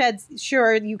also sheds,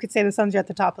 sure, you could say the Suns are at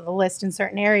the top of the list in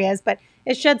certain areas, but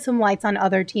it sheds some lights on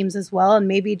other teams as well, and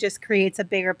maybe just creates a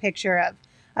bigger picture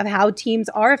of how teams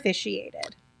are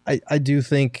officiated. I do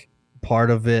think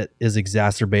part of it is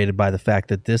exacerbated by the fact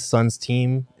that this Suns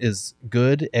team is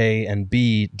good, A, and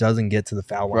B, doesn't get to the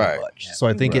foul line much. So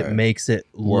I think it makes it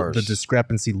the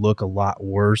discrepancy look a lot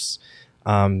worse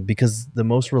because the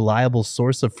most reliable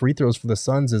source of free throws for the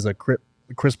Suns is a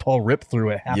Chris Paul rip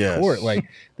through at half court. Like,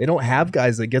 they don't have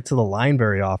guys that get to the line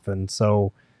very often.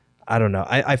 So I don't know.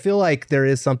 I feel like there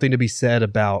is something to be said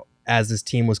about as this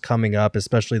team was coming up,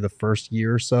 especially the first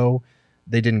year or so,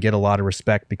 they didn't get a lot of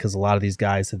respect because a lot of these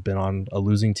guys have been on a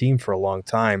losing team for a long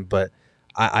time. But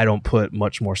I don't put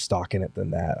much more stock in it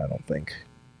than that, I don't think.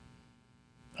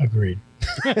 agreed.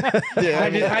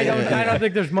 I don't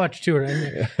think there's much to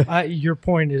it. I mean, your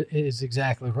point is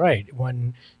exactly right.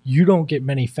 When you don't get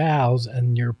many fouls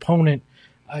and your opponent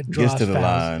draws gets to the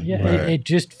fouls, line, it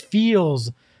just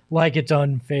feels like it's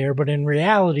unfair. But in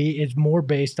reality, it's more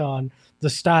based on the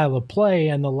style of play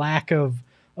and the lack of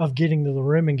getting to the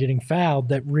rim and getting fouled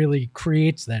that really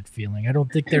creates that feeling. I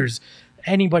don't think there's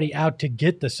anybody out to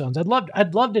get the Suns. I'd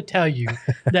love to tell you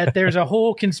that there's a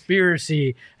whole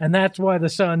conspiracy and that's why the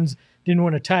Suns didn't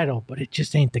win a title, but it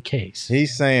just ain't the case.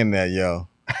 He's saying that, yo.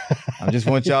 I just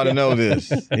want y'all to know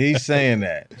this. He's saying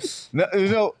that.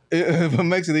 No, what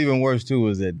makes it even worse too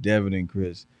is that Devin and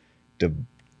Chris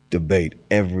debate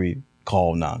every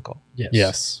call, non-call.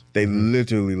 Yes. They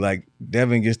literally, like,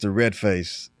 Devin gets the red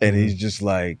face and he's just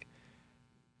like,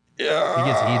 yeah,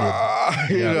 He gets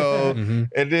heated. you know.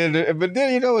 And then, but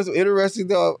then, you know, what's interesting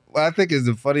though, what I think is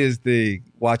the funniest thing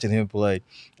watching him play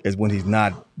is when he's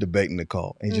not debating the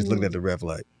call and he's just looking at the ref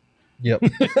like, Yep.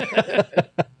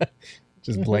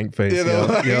 Just blank face. you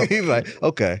know, Yep. he's like,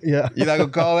 okay, Yeah. you're not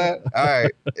gonna call that, all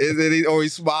right. And then or he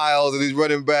smiles and he's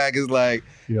running back. It's like,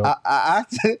 Yep.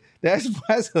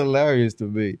 that's hilarious to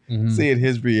me, seeing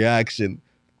his reaction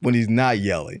when he's not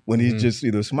yelling, when he's just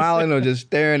either smiling or just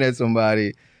staring at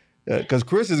somebody. Because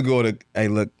Chris is going to, hey,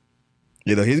 look,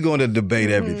 you know, he's going to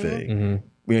debate everything.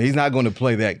 You know, he's not going to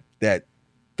play that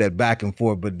back and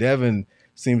forth. But Devin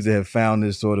seems to have found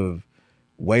this sort of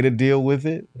way to deal with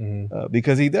it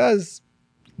because he does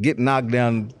get knocked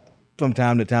down from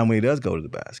time to time when he does go to the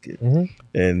basket.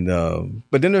 And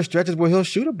but then there's stretches where he'll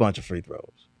shoot a bunch of free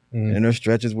throws. And there's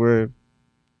stretches where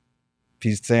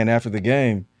he's saying after the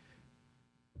game,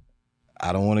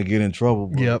 I don't want to get in trouble.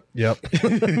 Bro. Yep.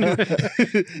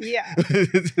 Yeah.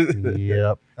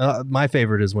 Yep. My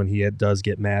favorite is when he does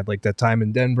get mad, like that time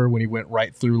in Denver when he went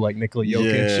right through like Nikola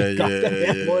Jokic and got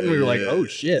that one. We were like, oh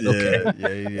shit,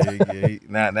 okay.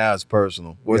 Yeah. Now it's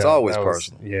personal. Well, it's always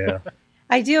personal. Yeah.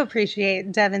 I do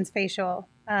appreciate Devin's facial,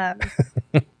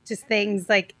 just things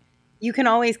like you can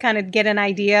always kind of get an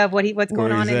idea of what's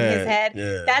going on in his head.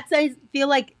 Yeah. That's, I feel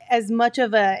like, as much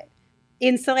of a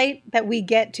insight that we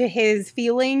get to his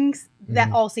feelings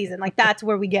that all season. Like that's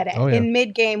where we get it in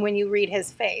mid game when you read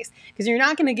his face, because you're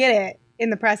not going to get it in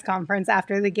the press conference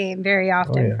after the game very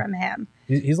often from him.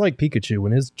 He's like Pikachu.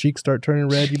 When his cheeks start turning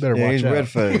red, you better watch he's out. Red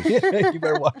face. You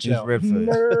better watch He's out. red face.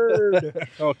 Nerd.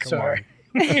 Oh, come Sorry. on.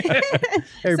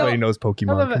 Everybody knows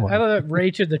Pokemon. Come on. I love that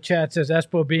Rach in the chat says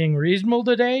Espo being reasonable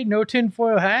today. No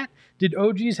tinfoil hat. Did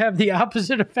OGs have the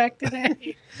opposite effect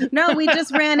today? No, we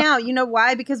just ran out. You know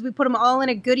why? Because we put them all in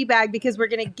a goodie bag because we're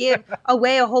going to give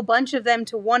away a whole bunch of them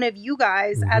to one of you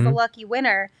guys as a lucky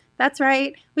winner. That's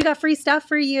right. We got free stuff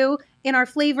for you in our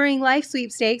Flavoring Life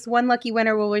sweepstakes. One lucky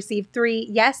winner will receive three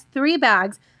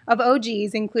bags of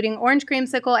OGs, including orange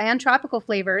creamsicle and tropical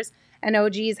flavors, an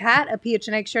OG's hat, a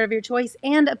PHNX shirt of your choice,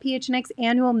 and a PHNX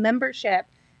annual membership.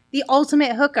 the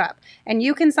ultimate hookup. And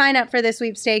you can sign up for the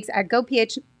sweepstakes at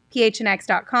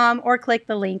gophnx.com or click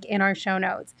the link in our show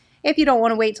notes. If you don't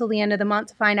want to wait till the end of the month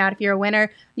to find out if you're a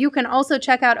winner, you can also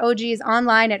check out OGs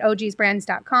online at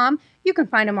ogsbrands.com. You can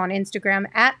find them on Instagram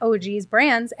at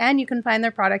ogsbrands, and you can find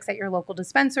their products at your local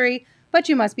dispensary, but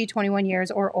you must be 21 years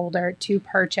or older to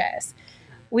purchase.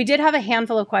 We did have a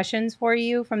handful of questions for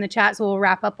you from the chat, so we'll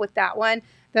wrap up with that one.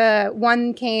 The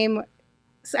one came,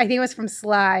 I think it was from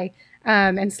Sly,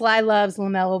 and Sly loves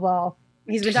LaMelo Ball.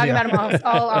 He's been talking about him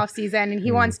all off season, and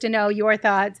he wants to know your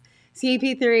thoughts.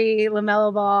 CP3,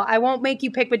 LaMelo Ball. I won't make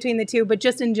you pick between the two, but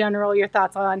just in general, your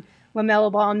thoughts on LaMelo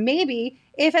Ball. And maybe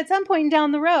if at some point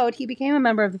down the road he became a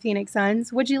member of the Phoenix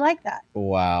Suns, would you like that?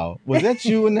 Wow. Was that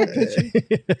you in that picture?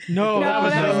 No, that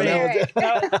was Derek.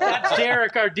 That's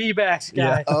Derek, our D-backs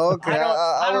guy. Yeah. Okay.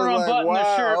 I don't unbutton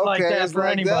the shirt like that for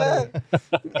anybody. That?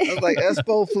 I was like,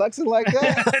 Espo flexing like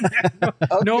that?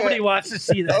 Okay. Nobody wants to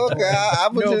see that. Okay,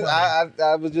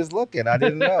 I was just looking. I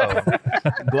didn't know.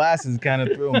 Glasses kind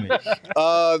of threw me.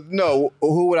 No,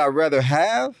 who would I rather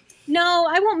have? No,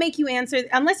 I won't make you answer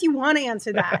unless you want to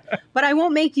answer that. But I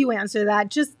won't make you answer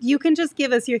that. You can just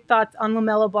give us your thoughts on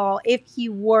LaMelo Ball if he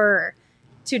were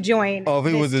to join. Oh,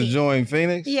 if he was to join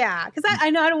Phoenix? Yeah, because I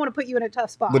know I don't want to put you in a tough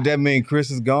spot. Would that mean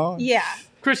Chris is gone? Yeah.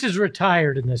 Chris is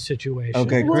retired in this situation.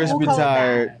 Okay, Chris we'll call it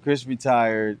retired. that. Chris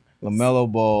retired. LaMelo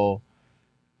Ball.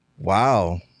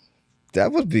 Wow.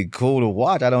 That would be cool to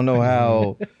watch. I don't know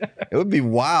how. It would be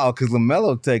wild because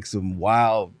LaMelo takes some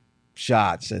wild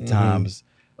shots at times.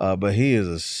 But he is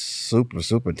a super,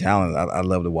 super talent. I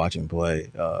love to watch him play.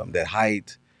 That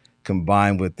height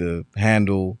combined with the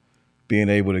handle, being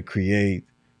able to create.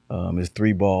 His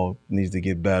three ball needs to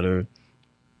get better.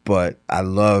 But I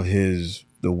love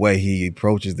the way he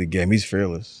approaches the game. He's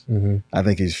fearless. I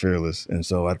think he's fearless. And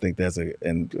so I think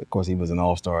and of course he was an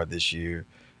all-star this year.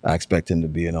 I expect him to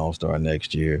be an all-star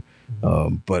next year.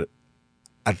 But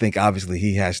I think obviously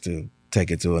he has to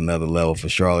take it to another level for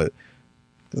Charlotte.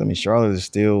 Because, I mean, Charlotte is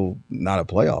still not a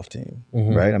playoff team,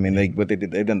 right? I mean, they've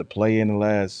done the play-in the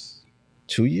last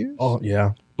 2 years? Oh,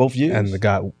 yeah. Both years? And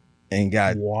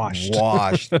got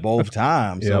washed both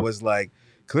times. So it's like,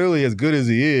 clearly as good as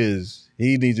he is,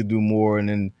 he needs to do more. And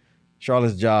then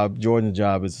Charlotte's job, Jordan's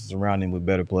job is to surround him with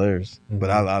better players. But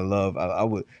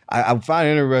I find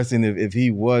it interesting if he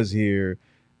was here,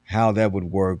 how that would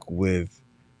work with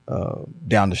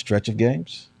down the stretch of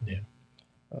games. Yeah.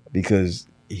 Because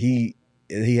he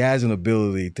has an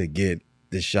ability to get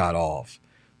the shot off,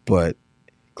 but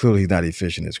clearly he's not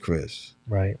efficient as Chris.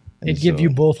 Right. It'd give you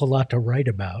both a lot to write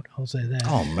about. I'll say that.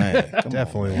 Oh, man.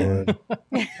 Definitely would.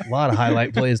 A lot of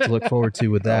highlight plays to look forward to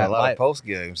with that. A lot of post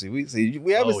games. We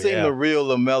haven't seen the real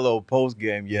LaMelo post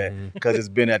game yet because it's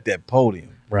been at that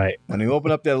podium. Right. When they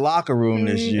open up that locker room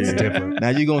this year, It's different. Now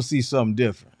you're gonna see something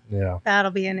different. Yeah.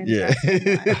 That'll be an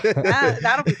interesting one.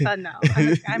 That'll be fun, though.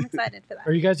 I'm excited for that.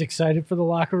 Are you guys excited for the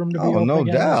locker room to be Oh, open no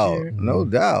again doubt. this year? No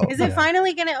doubt. Is it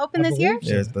finally going to open I this year?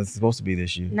 believe so. Yeah, it's supposed to be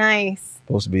this year. Nice.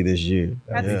 Supposed to be this year.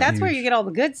 That's where you get all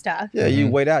the good stuff. Yeah, you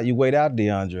wait out,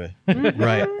 DeAndre.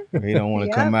 Right. You don't want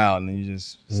to come out and you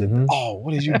just sit there. Oh,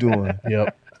 what are you doing?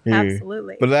 Yep. Here.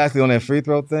 Absolutely. But lastly, on that free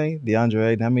throw thing, DeAndre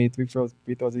Ayton, how many free throws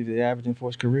is he averaging for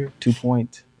his career? 2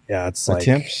 point Yeah, it's like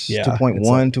attempts, yeah, 2.1,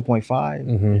 2.5.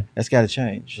 Mm-hmm. That's got to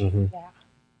change. Yeah,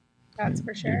 that's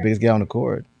for He's sure. the biggest guy on the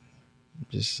court.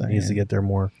 Just saying. Needs to get there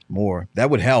more. That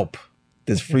would help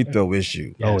this free throw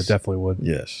issue. Oh, it definitely would.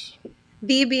 Yes.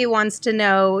 BB wants to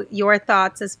know your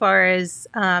thoughts as far as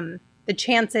the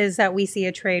chances that we see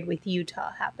a trade with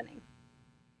Utah happening.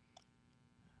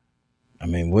 I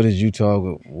mean, what is Utah?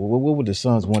 What would the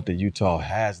Suns want that Utah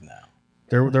has now?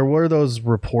 There were those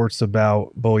reports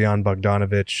about Bojan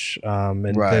Bogdanovic, and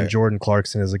then Jordan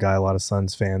Clarkson is a guy a lot of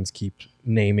Suns fans keep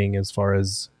naming as far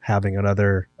as having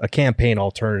a campaign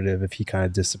alternative if he kind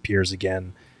of disappears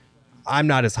again. I'm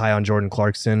not as high on Jordan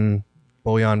Clarkson.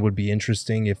 Bojan would be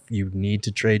interesting if you need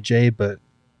to trade Jay, but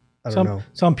I don't know.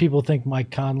 Some people think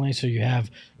Mike Conley, so you have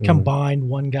combined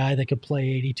one guy that could play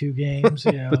 82 games.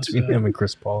 You know, between him and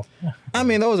Chris Paul. I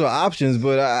mean, those are options,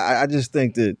 but I just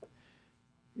think that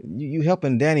you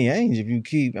helping Danny Ainge if you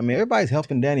keep. I mean, everybody's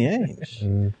helping Danny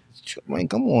Ainge. I mean,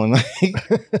 come on,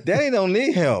 Danny don't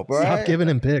need help, right? Stop giving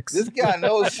him picks. This guy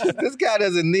knows. This guy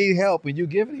doesn't need help, and you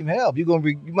giving him help. You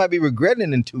might be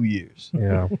regretting it in 2 years.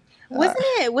 Yeah.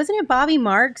 Wasn't it Bobby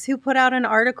Marks who put out an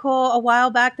article a while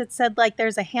back that said like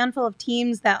there's a handful of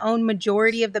teams that own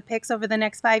majority of the picks over the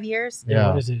next 5 years? Yeah.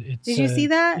 What is it? Did you see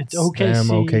that? It's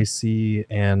OKC. OKC,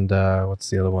 and what's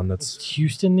the other one? That's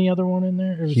Houston. The other one in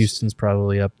there. Houston's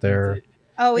probably up there.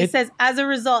 Oh, it says, as a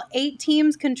result, 8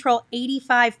 teams control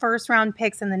 85 first-round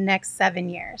picks in the next 7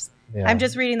 years. Yeah. I'm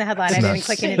just reading the headline. That's I didn't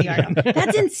click into the article.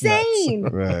 That's insane.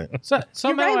 Right. You're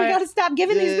Somehow right. We got to stop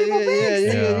giving these people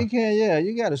picks. Yeah, you can't. Yeah,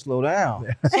 you got to slow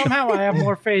down. somehow I have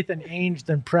more faith in Ainge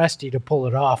than Presti to pull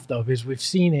it off, though, because we've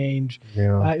seen Ainge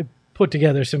put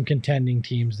together some contending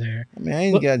teams there. I mean, I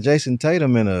ain't got Jason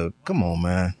Tatum in a. Come on,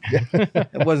 man.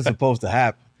 It wasn't supposed to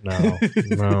happen.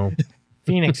 No.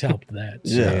 Phoenix helped that.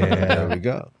 Yeah, there we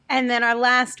go. And then our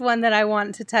last one that I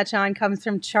want to touch on comes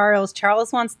from Charles.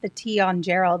 Charles wants the tea on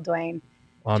Gerald, Dwayne.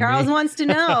 On Charles me? wants to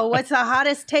know what's the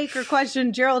hottest take or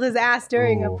question Gerald has asked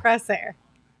during a Ooh. presser.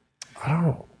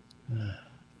 Oh.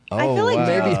 I feel like wow.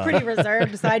 Gerald's pretty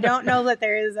reserved, so I don't know that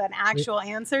there is an actual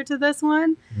answer to this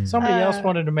one. Somebody else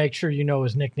wanted to make sure you know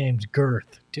his nickname's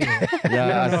Girth, too.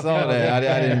 Yeah, I saw that.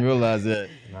 I didn't realize that.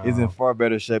 He's in far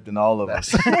better shape than all of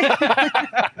us.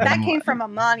 That came from a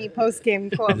Monty post-game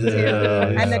quote, too.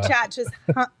 And the chat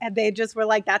they just were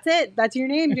like, that's it. That's your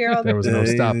name, Gerald. There was no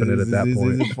stopping it at that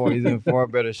point. He's in far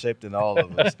better shape than all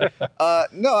of us. I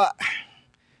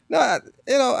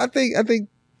think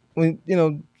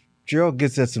when Gerald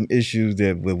gets at some issues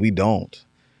that we don't,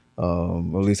 or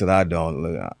at least that I don't.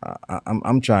 Look,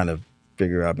 I'm trying to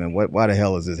figure out, man, why the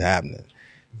hell is this happening?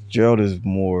 Gerald is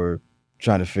more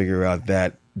trying to figure out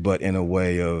that, but in a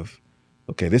way of,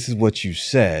 okay, this is what you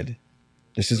said.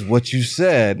 This is what you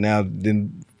said. Now,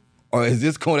 then, or is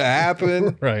this going to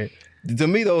happen? Right. To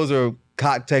me, those are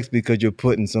hot texts because you're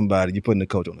putting the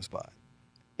coach on the spot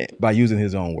by using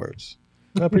his own words.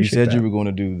 I appreciate You said that. you were going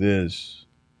to do this,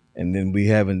 and then we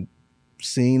haven't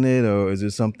seen it, or is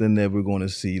it something that we're going to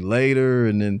see later?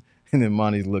 And then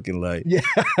Monty's looking like, Yeah.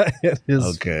 It is.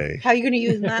 okay. How are you going to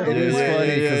use that? It is Yeah, funny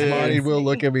yeah, because yeah, Monty yeah. will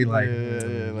look at me like,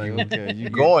 Yeah, like, okay, you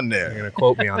going you're there. going to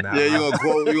quote me on that. Yeah, huh?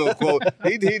 you gonna quote.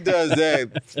 He does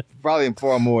that probably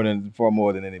far more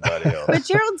than anybody else. But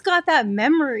Gerald's got that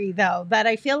memory, though, that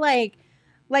I feel like,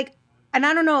 and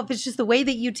I don't know if it's just the way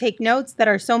that you take notes that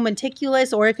are so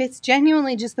meticulous or if it's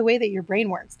genuinely just the way that your brain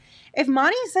works. If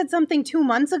Monty said something 2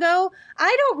 months ago,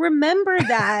 I don't remember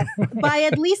that by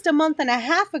at least a month and a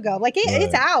half ago.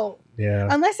 It's out. Yeah.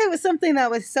 Unless it was something that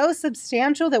was so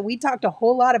substantial that we talked a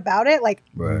whole lot about it,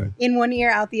 Right. in one ear,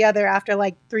 out the other after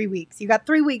 3 weeks. You got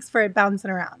 3 weeks for it bouncing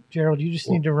around. Gerald, you just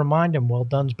need to remind him, well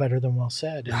done's better than well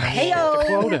said. And then you have to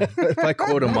Hey-o. quote him. If I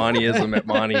quote a Montyism at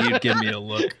Monty, he'd give me a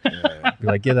look. Be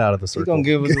like, get out of the He's circle. gonna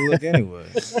give us a look anyway.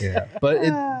 Yeah. But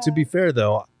to be fair,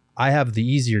 though, I have the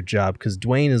easier job because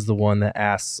Dwayne is the one that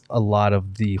asks a lot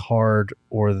of the hard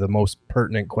or the most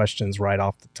pertinent questions right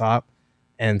off the top.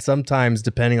 And sometimes,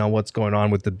 depending on what's going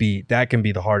on with the beat, that can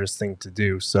be the hardest thing to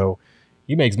do. So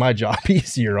he makes my job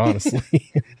easier,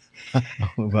 honestly.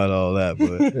 About all that,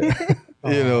 but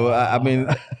I mean,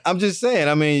 I'm just saying.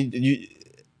 I mean,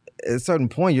 at a certain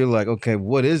point, you're like, okay,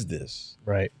 what is this?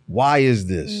 Right. Why is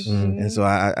this? And so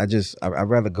I'd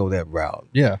rather go that route.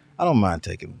 Yeah. I don't mind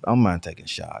taking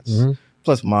shots. Mhm.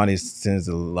 Plus, Monty tends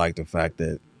to like the fact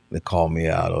that they call me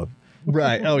out of.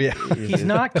 Right. Oh, yeah. He's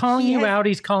not calling you out,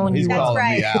 he's calling He's you That's out. calling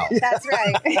right. me out. That's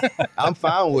right. I'm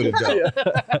fine with it though.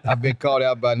 I've been called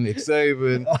out by Nick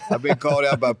Saban. I've been called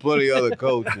out by plenty of other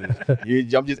coaches.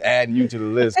 I'm just adding you to the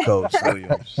list, Coach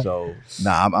Williams. So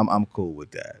I'm cool with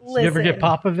that. You ever get Listen.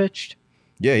 Popovic'd?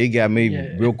 Yeah, he got me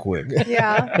Yeah. real quick.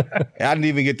 Yeah. I didn't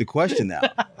even get the question out.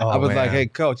 Oh, I was man. like, "Hey,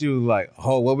 Coach," he was like,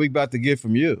 "Oh, what we about to get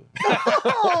from you?"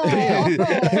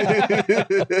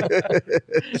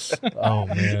 Oh,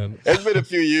 man. It's been a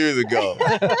few years ago.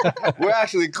 We're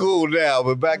actually cool now,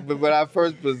 but when I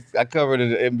covered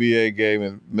an NBA game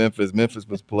in Memphis. Memphis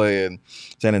was playing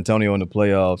San Antonio in the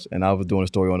playoffs, and I was doing a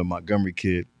story on the Montgomery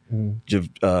kid,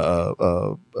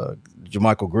 Jermichael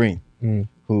Green,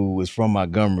 who was from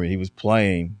Montgomery. He was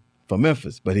playing for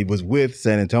Memphis, but he was with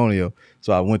San Antonio.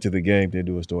 So I went to the game to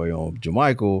do a story on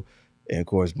Jermichael, and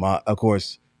of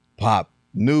course, Pop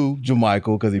knew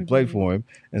Jermichael because he played for him,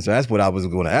 and so that's what I was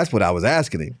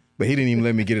asking him. But he didn't even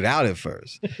let me get it out at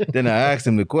first. Then I asked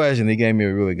him the question. He gave me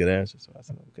a really good answer. So I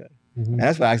said, okay. And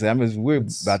that's what actually, I'm just weird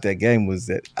about that game was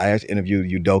that I actually interviewed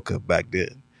Udoka back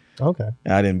then. Okay.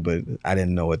 And I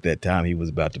didn't know at that time he was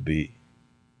about to be.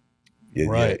 Yeah,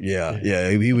 Right. Yeah.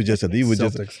 He was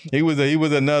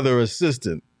another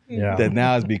assistant Yeah. that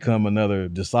now has become another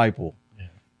disciple.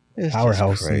 It's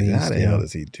Powerhouse just crazy. in the How the East, hell yeah.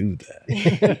 does he do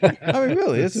that? I mean,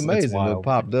 really, it's It's amazing what wild.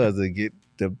 Pop does to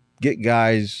get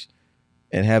guys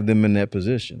and have them in that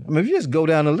position. I mean, if you just go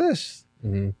down the list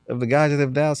of the guys that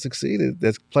have now succeeded,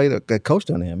 that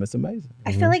coached under him, it's amazing.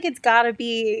 I feel like it's got to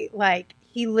be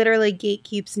he literally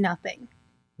gatekeeps nothing.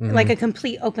 Like a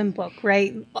complete open book,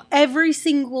 right? Every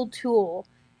single tool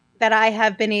that I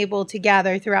have been able to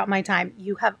gather throughout my time.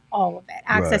 You have all of it,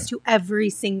 access to every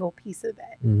single piece of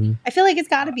it. I feel like it's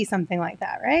got to be something like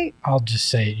that, right? I'll just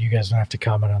say, you guys don't have to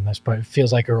comment on this, but it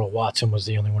feels like Earl Watson was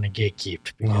the only one who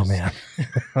gatekeeped. Oh man,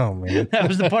 oh man, that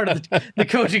was the part of the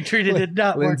coaching tree that did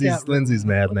not work out. Lindsay's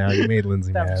mad now. You made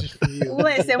Lindsay That mad. was just for you.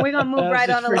 Listen, we're going to move right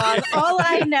on along. All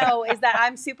I know is that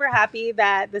I'm super happy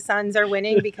that the Suns are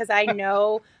winning because I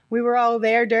know we were all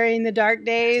there during the dark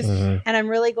days. And I'm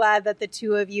really glad that the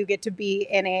two of you get to be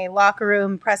in a locker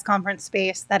room press conference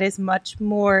space that is much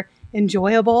more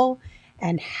enjoyable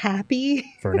and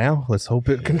happy. For now, let's hope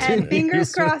it continues. And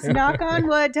fingers crossed, knock on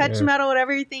wood, touch metal,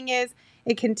 whatever your thing is,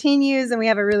 it continues and we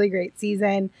have a really great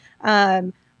season.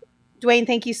 Dwayne,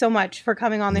 thank you so much for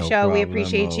coming on the show. We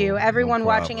appreciate you. Everyone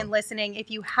watching and listening,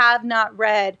 if you have not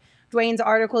read Dwayne's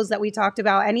articles that we talked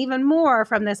about and even more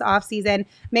from this offseason,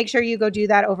 make sure you go do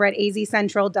that over at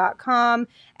azcentral.com.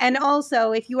 And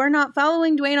also, if you are not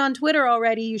following Dwayne on Twitter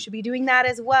already, you should be doing that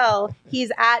as well. He's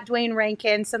at Dwayne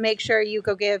Rankin. So make sure you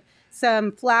go give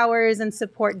some flowers and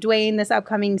support Dwayne this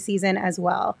upcoming season as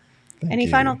well. Any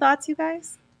final thoughts, you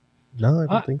guys? No, I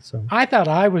don't think so. I thought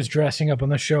I was dressing up on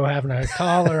the show, having a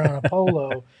collar on a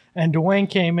polo, and Dwayne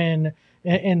came in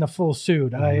the full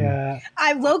suit. I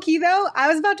low-key, though, I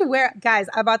was about to wear... Guys,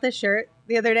 I bought this shirt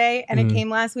the other day, and it came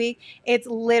last week. It's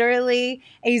literally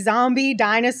a zombie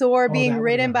dinosaur being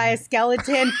ridden by a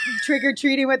skeleton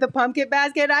trick-or-treating with a pumpkin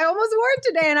basket. I almost wore it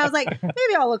today, and I was like,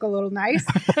 maybe I'll look a little nice.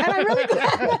 And I'm really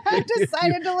glad that I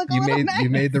decided to look a little nice. You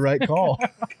made the right call.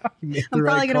 I'm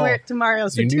probably going to wear it tomorrow,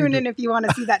 so tune in if you want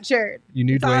to see that shirt. You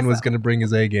knew Dwayne was going to bring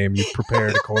his A game. You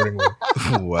prepared accordingly.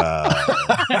 Wow.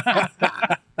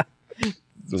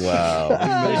 Wow.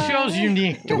 The show's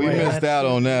unique. We missed out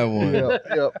on that one.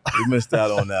 We missed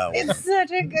out on that one. It's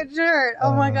such a good shirt.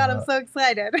 Oh my God, I'm so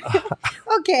excited.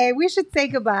 Okay, we should say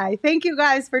goodbye. Thank you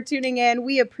guys for tuning in.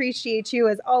 We appreciate you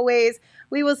as always.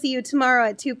 We will see you tomorrow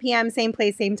at 2 p.m., same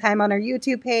place, same time on our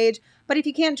YouTube page. But if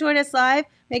you can't join us live,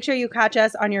 make sure you catch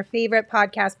us on your favorite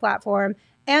podcast platform.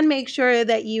 And make sure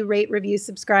that you rate, review,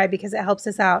 subscribe because it helps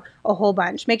us out a whole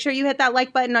bunch. Make sure you hit that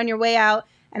like button on your way out.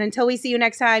 And until we see you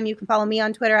next time, you can follow me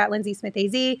on Twitter at Lindsay Smith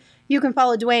AZ. You can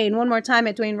follow Dwayne one more time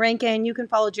at Dwayne Rankin. You can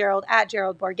follow Gerald at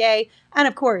Gerald Bourget. And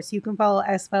of course, you can follow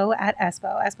Espo at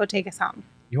Espo. Espo, take us home.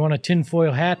 You want a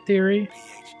tinfoil hat theory?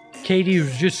 Katie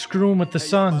was just screwing with the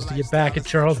Suns to get back at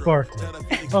Charles Barkley.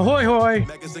 Ahoy, hoy.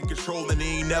 Megas in control and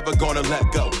he ain't never gonna let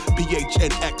go.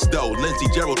 PHNX though, Lindsay,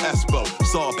 Gerald, Espo.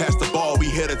 Saw past the ball, we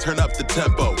here to turn up the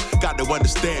tempo. Got to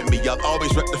understand me, I'll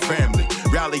always rep the family.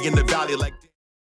 Rally in the valley like...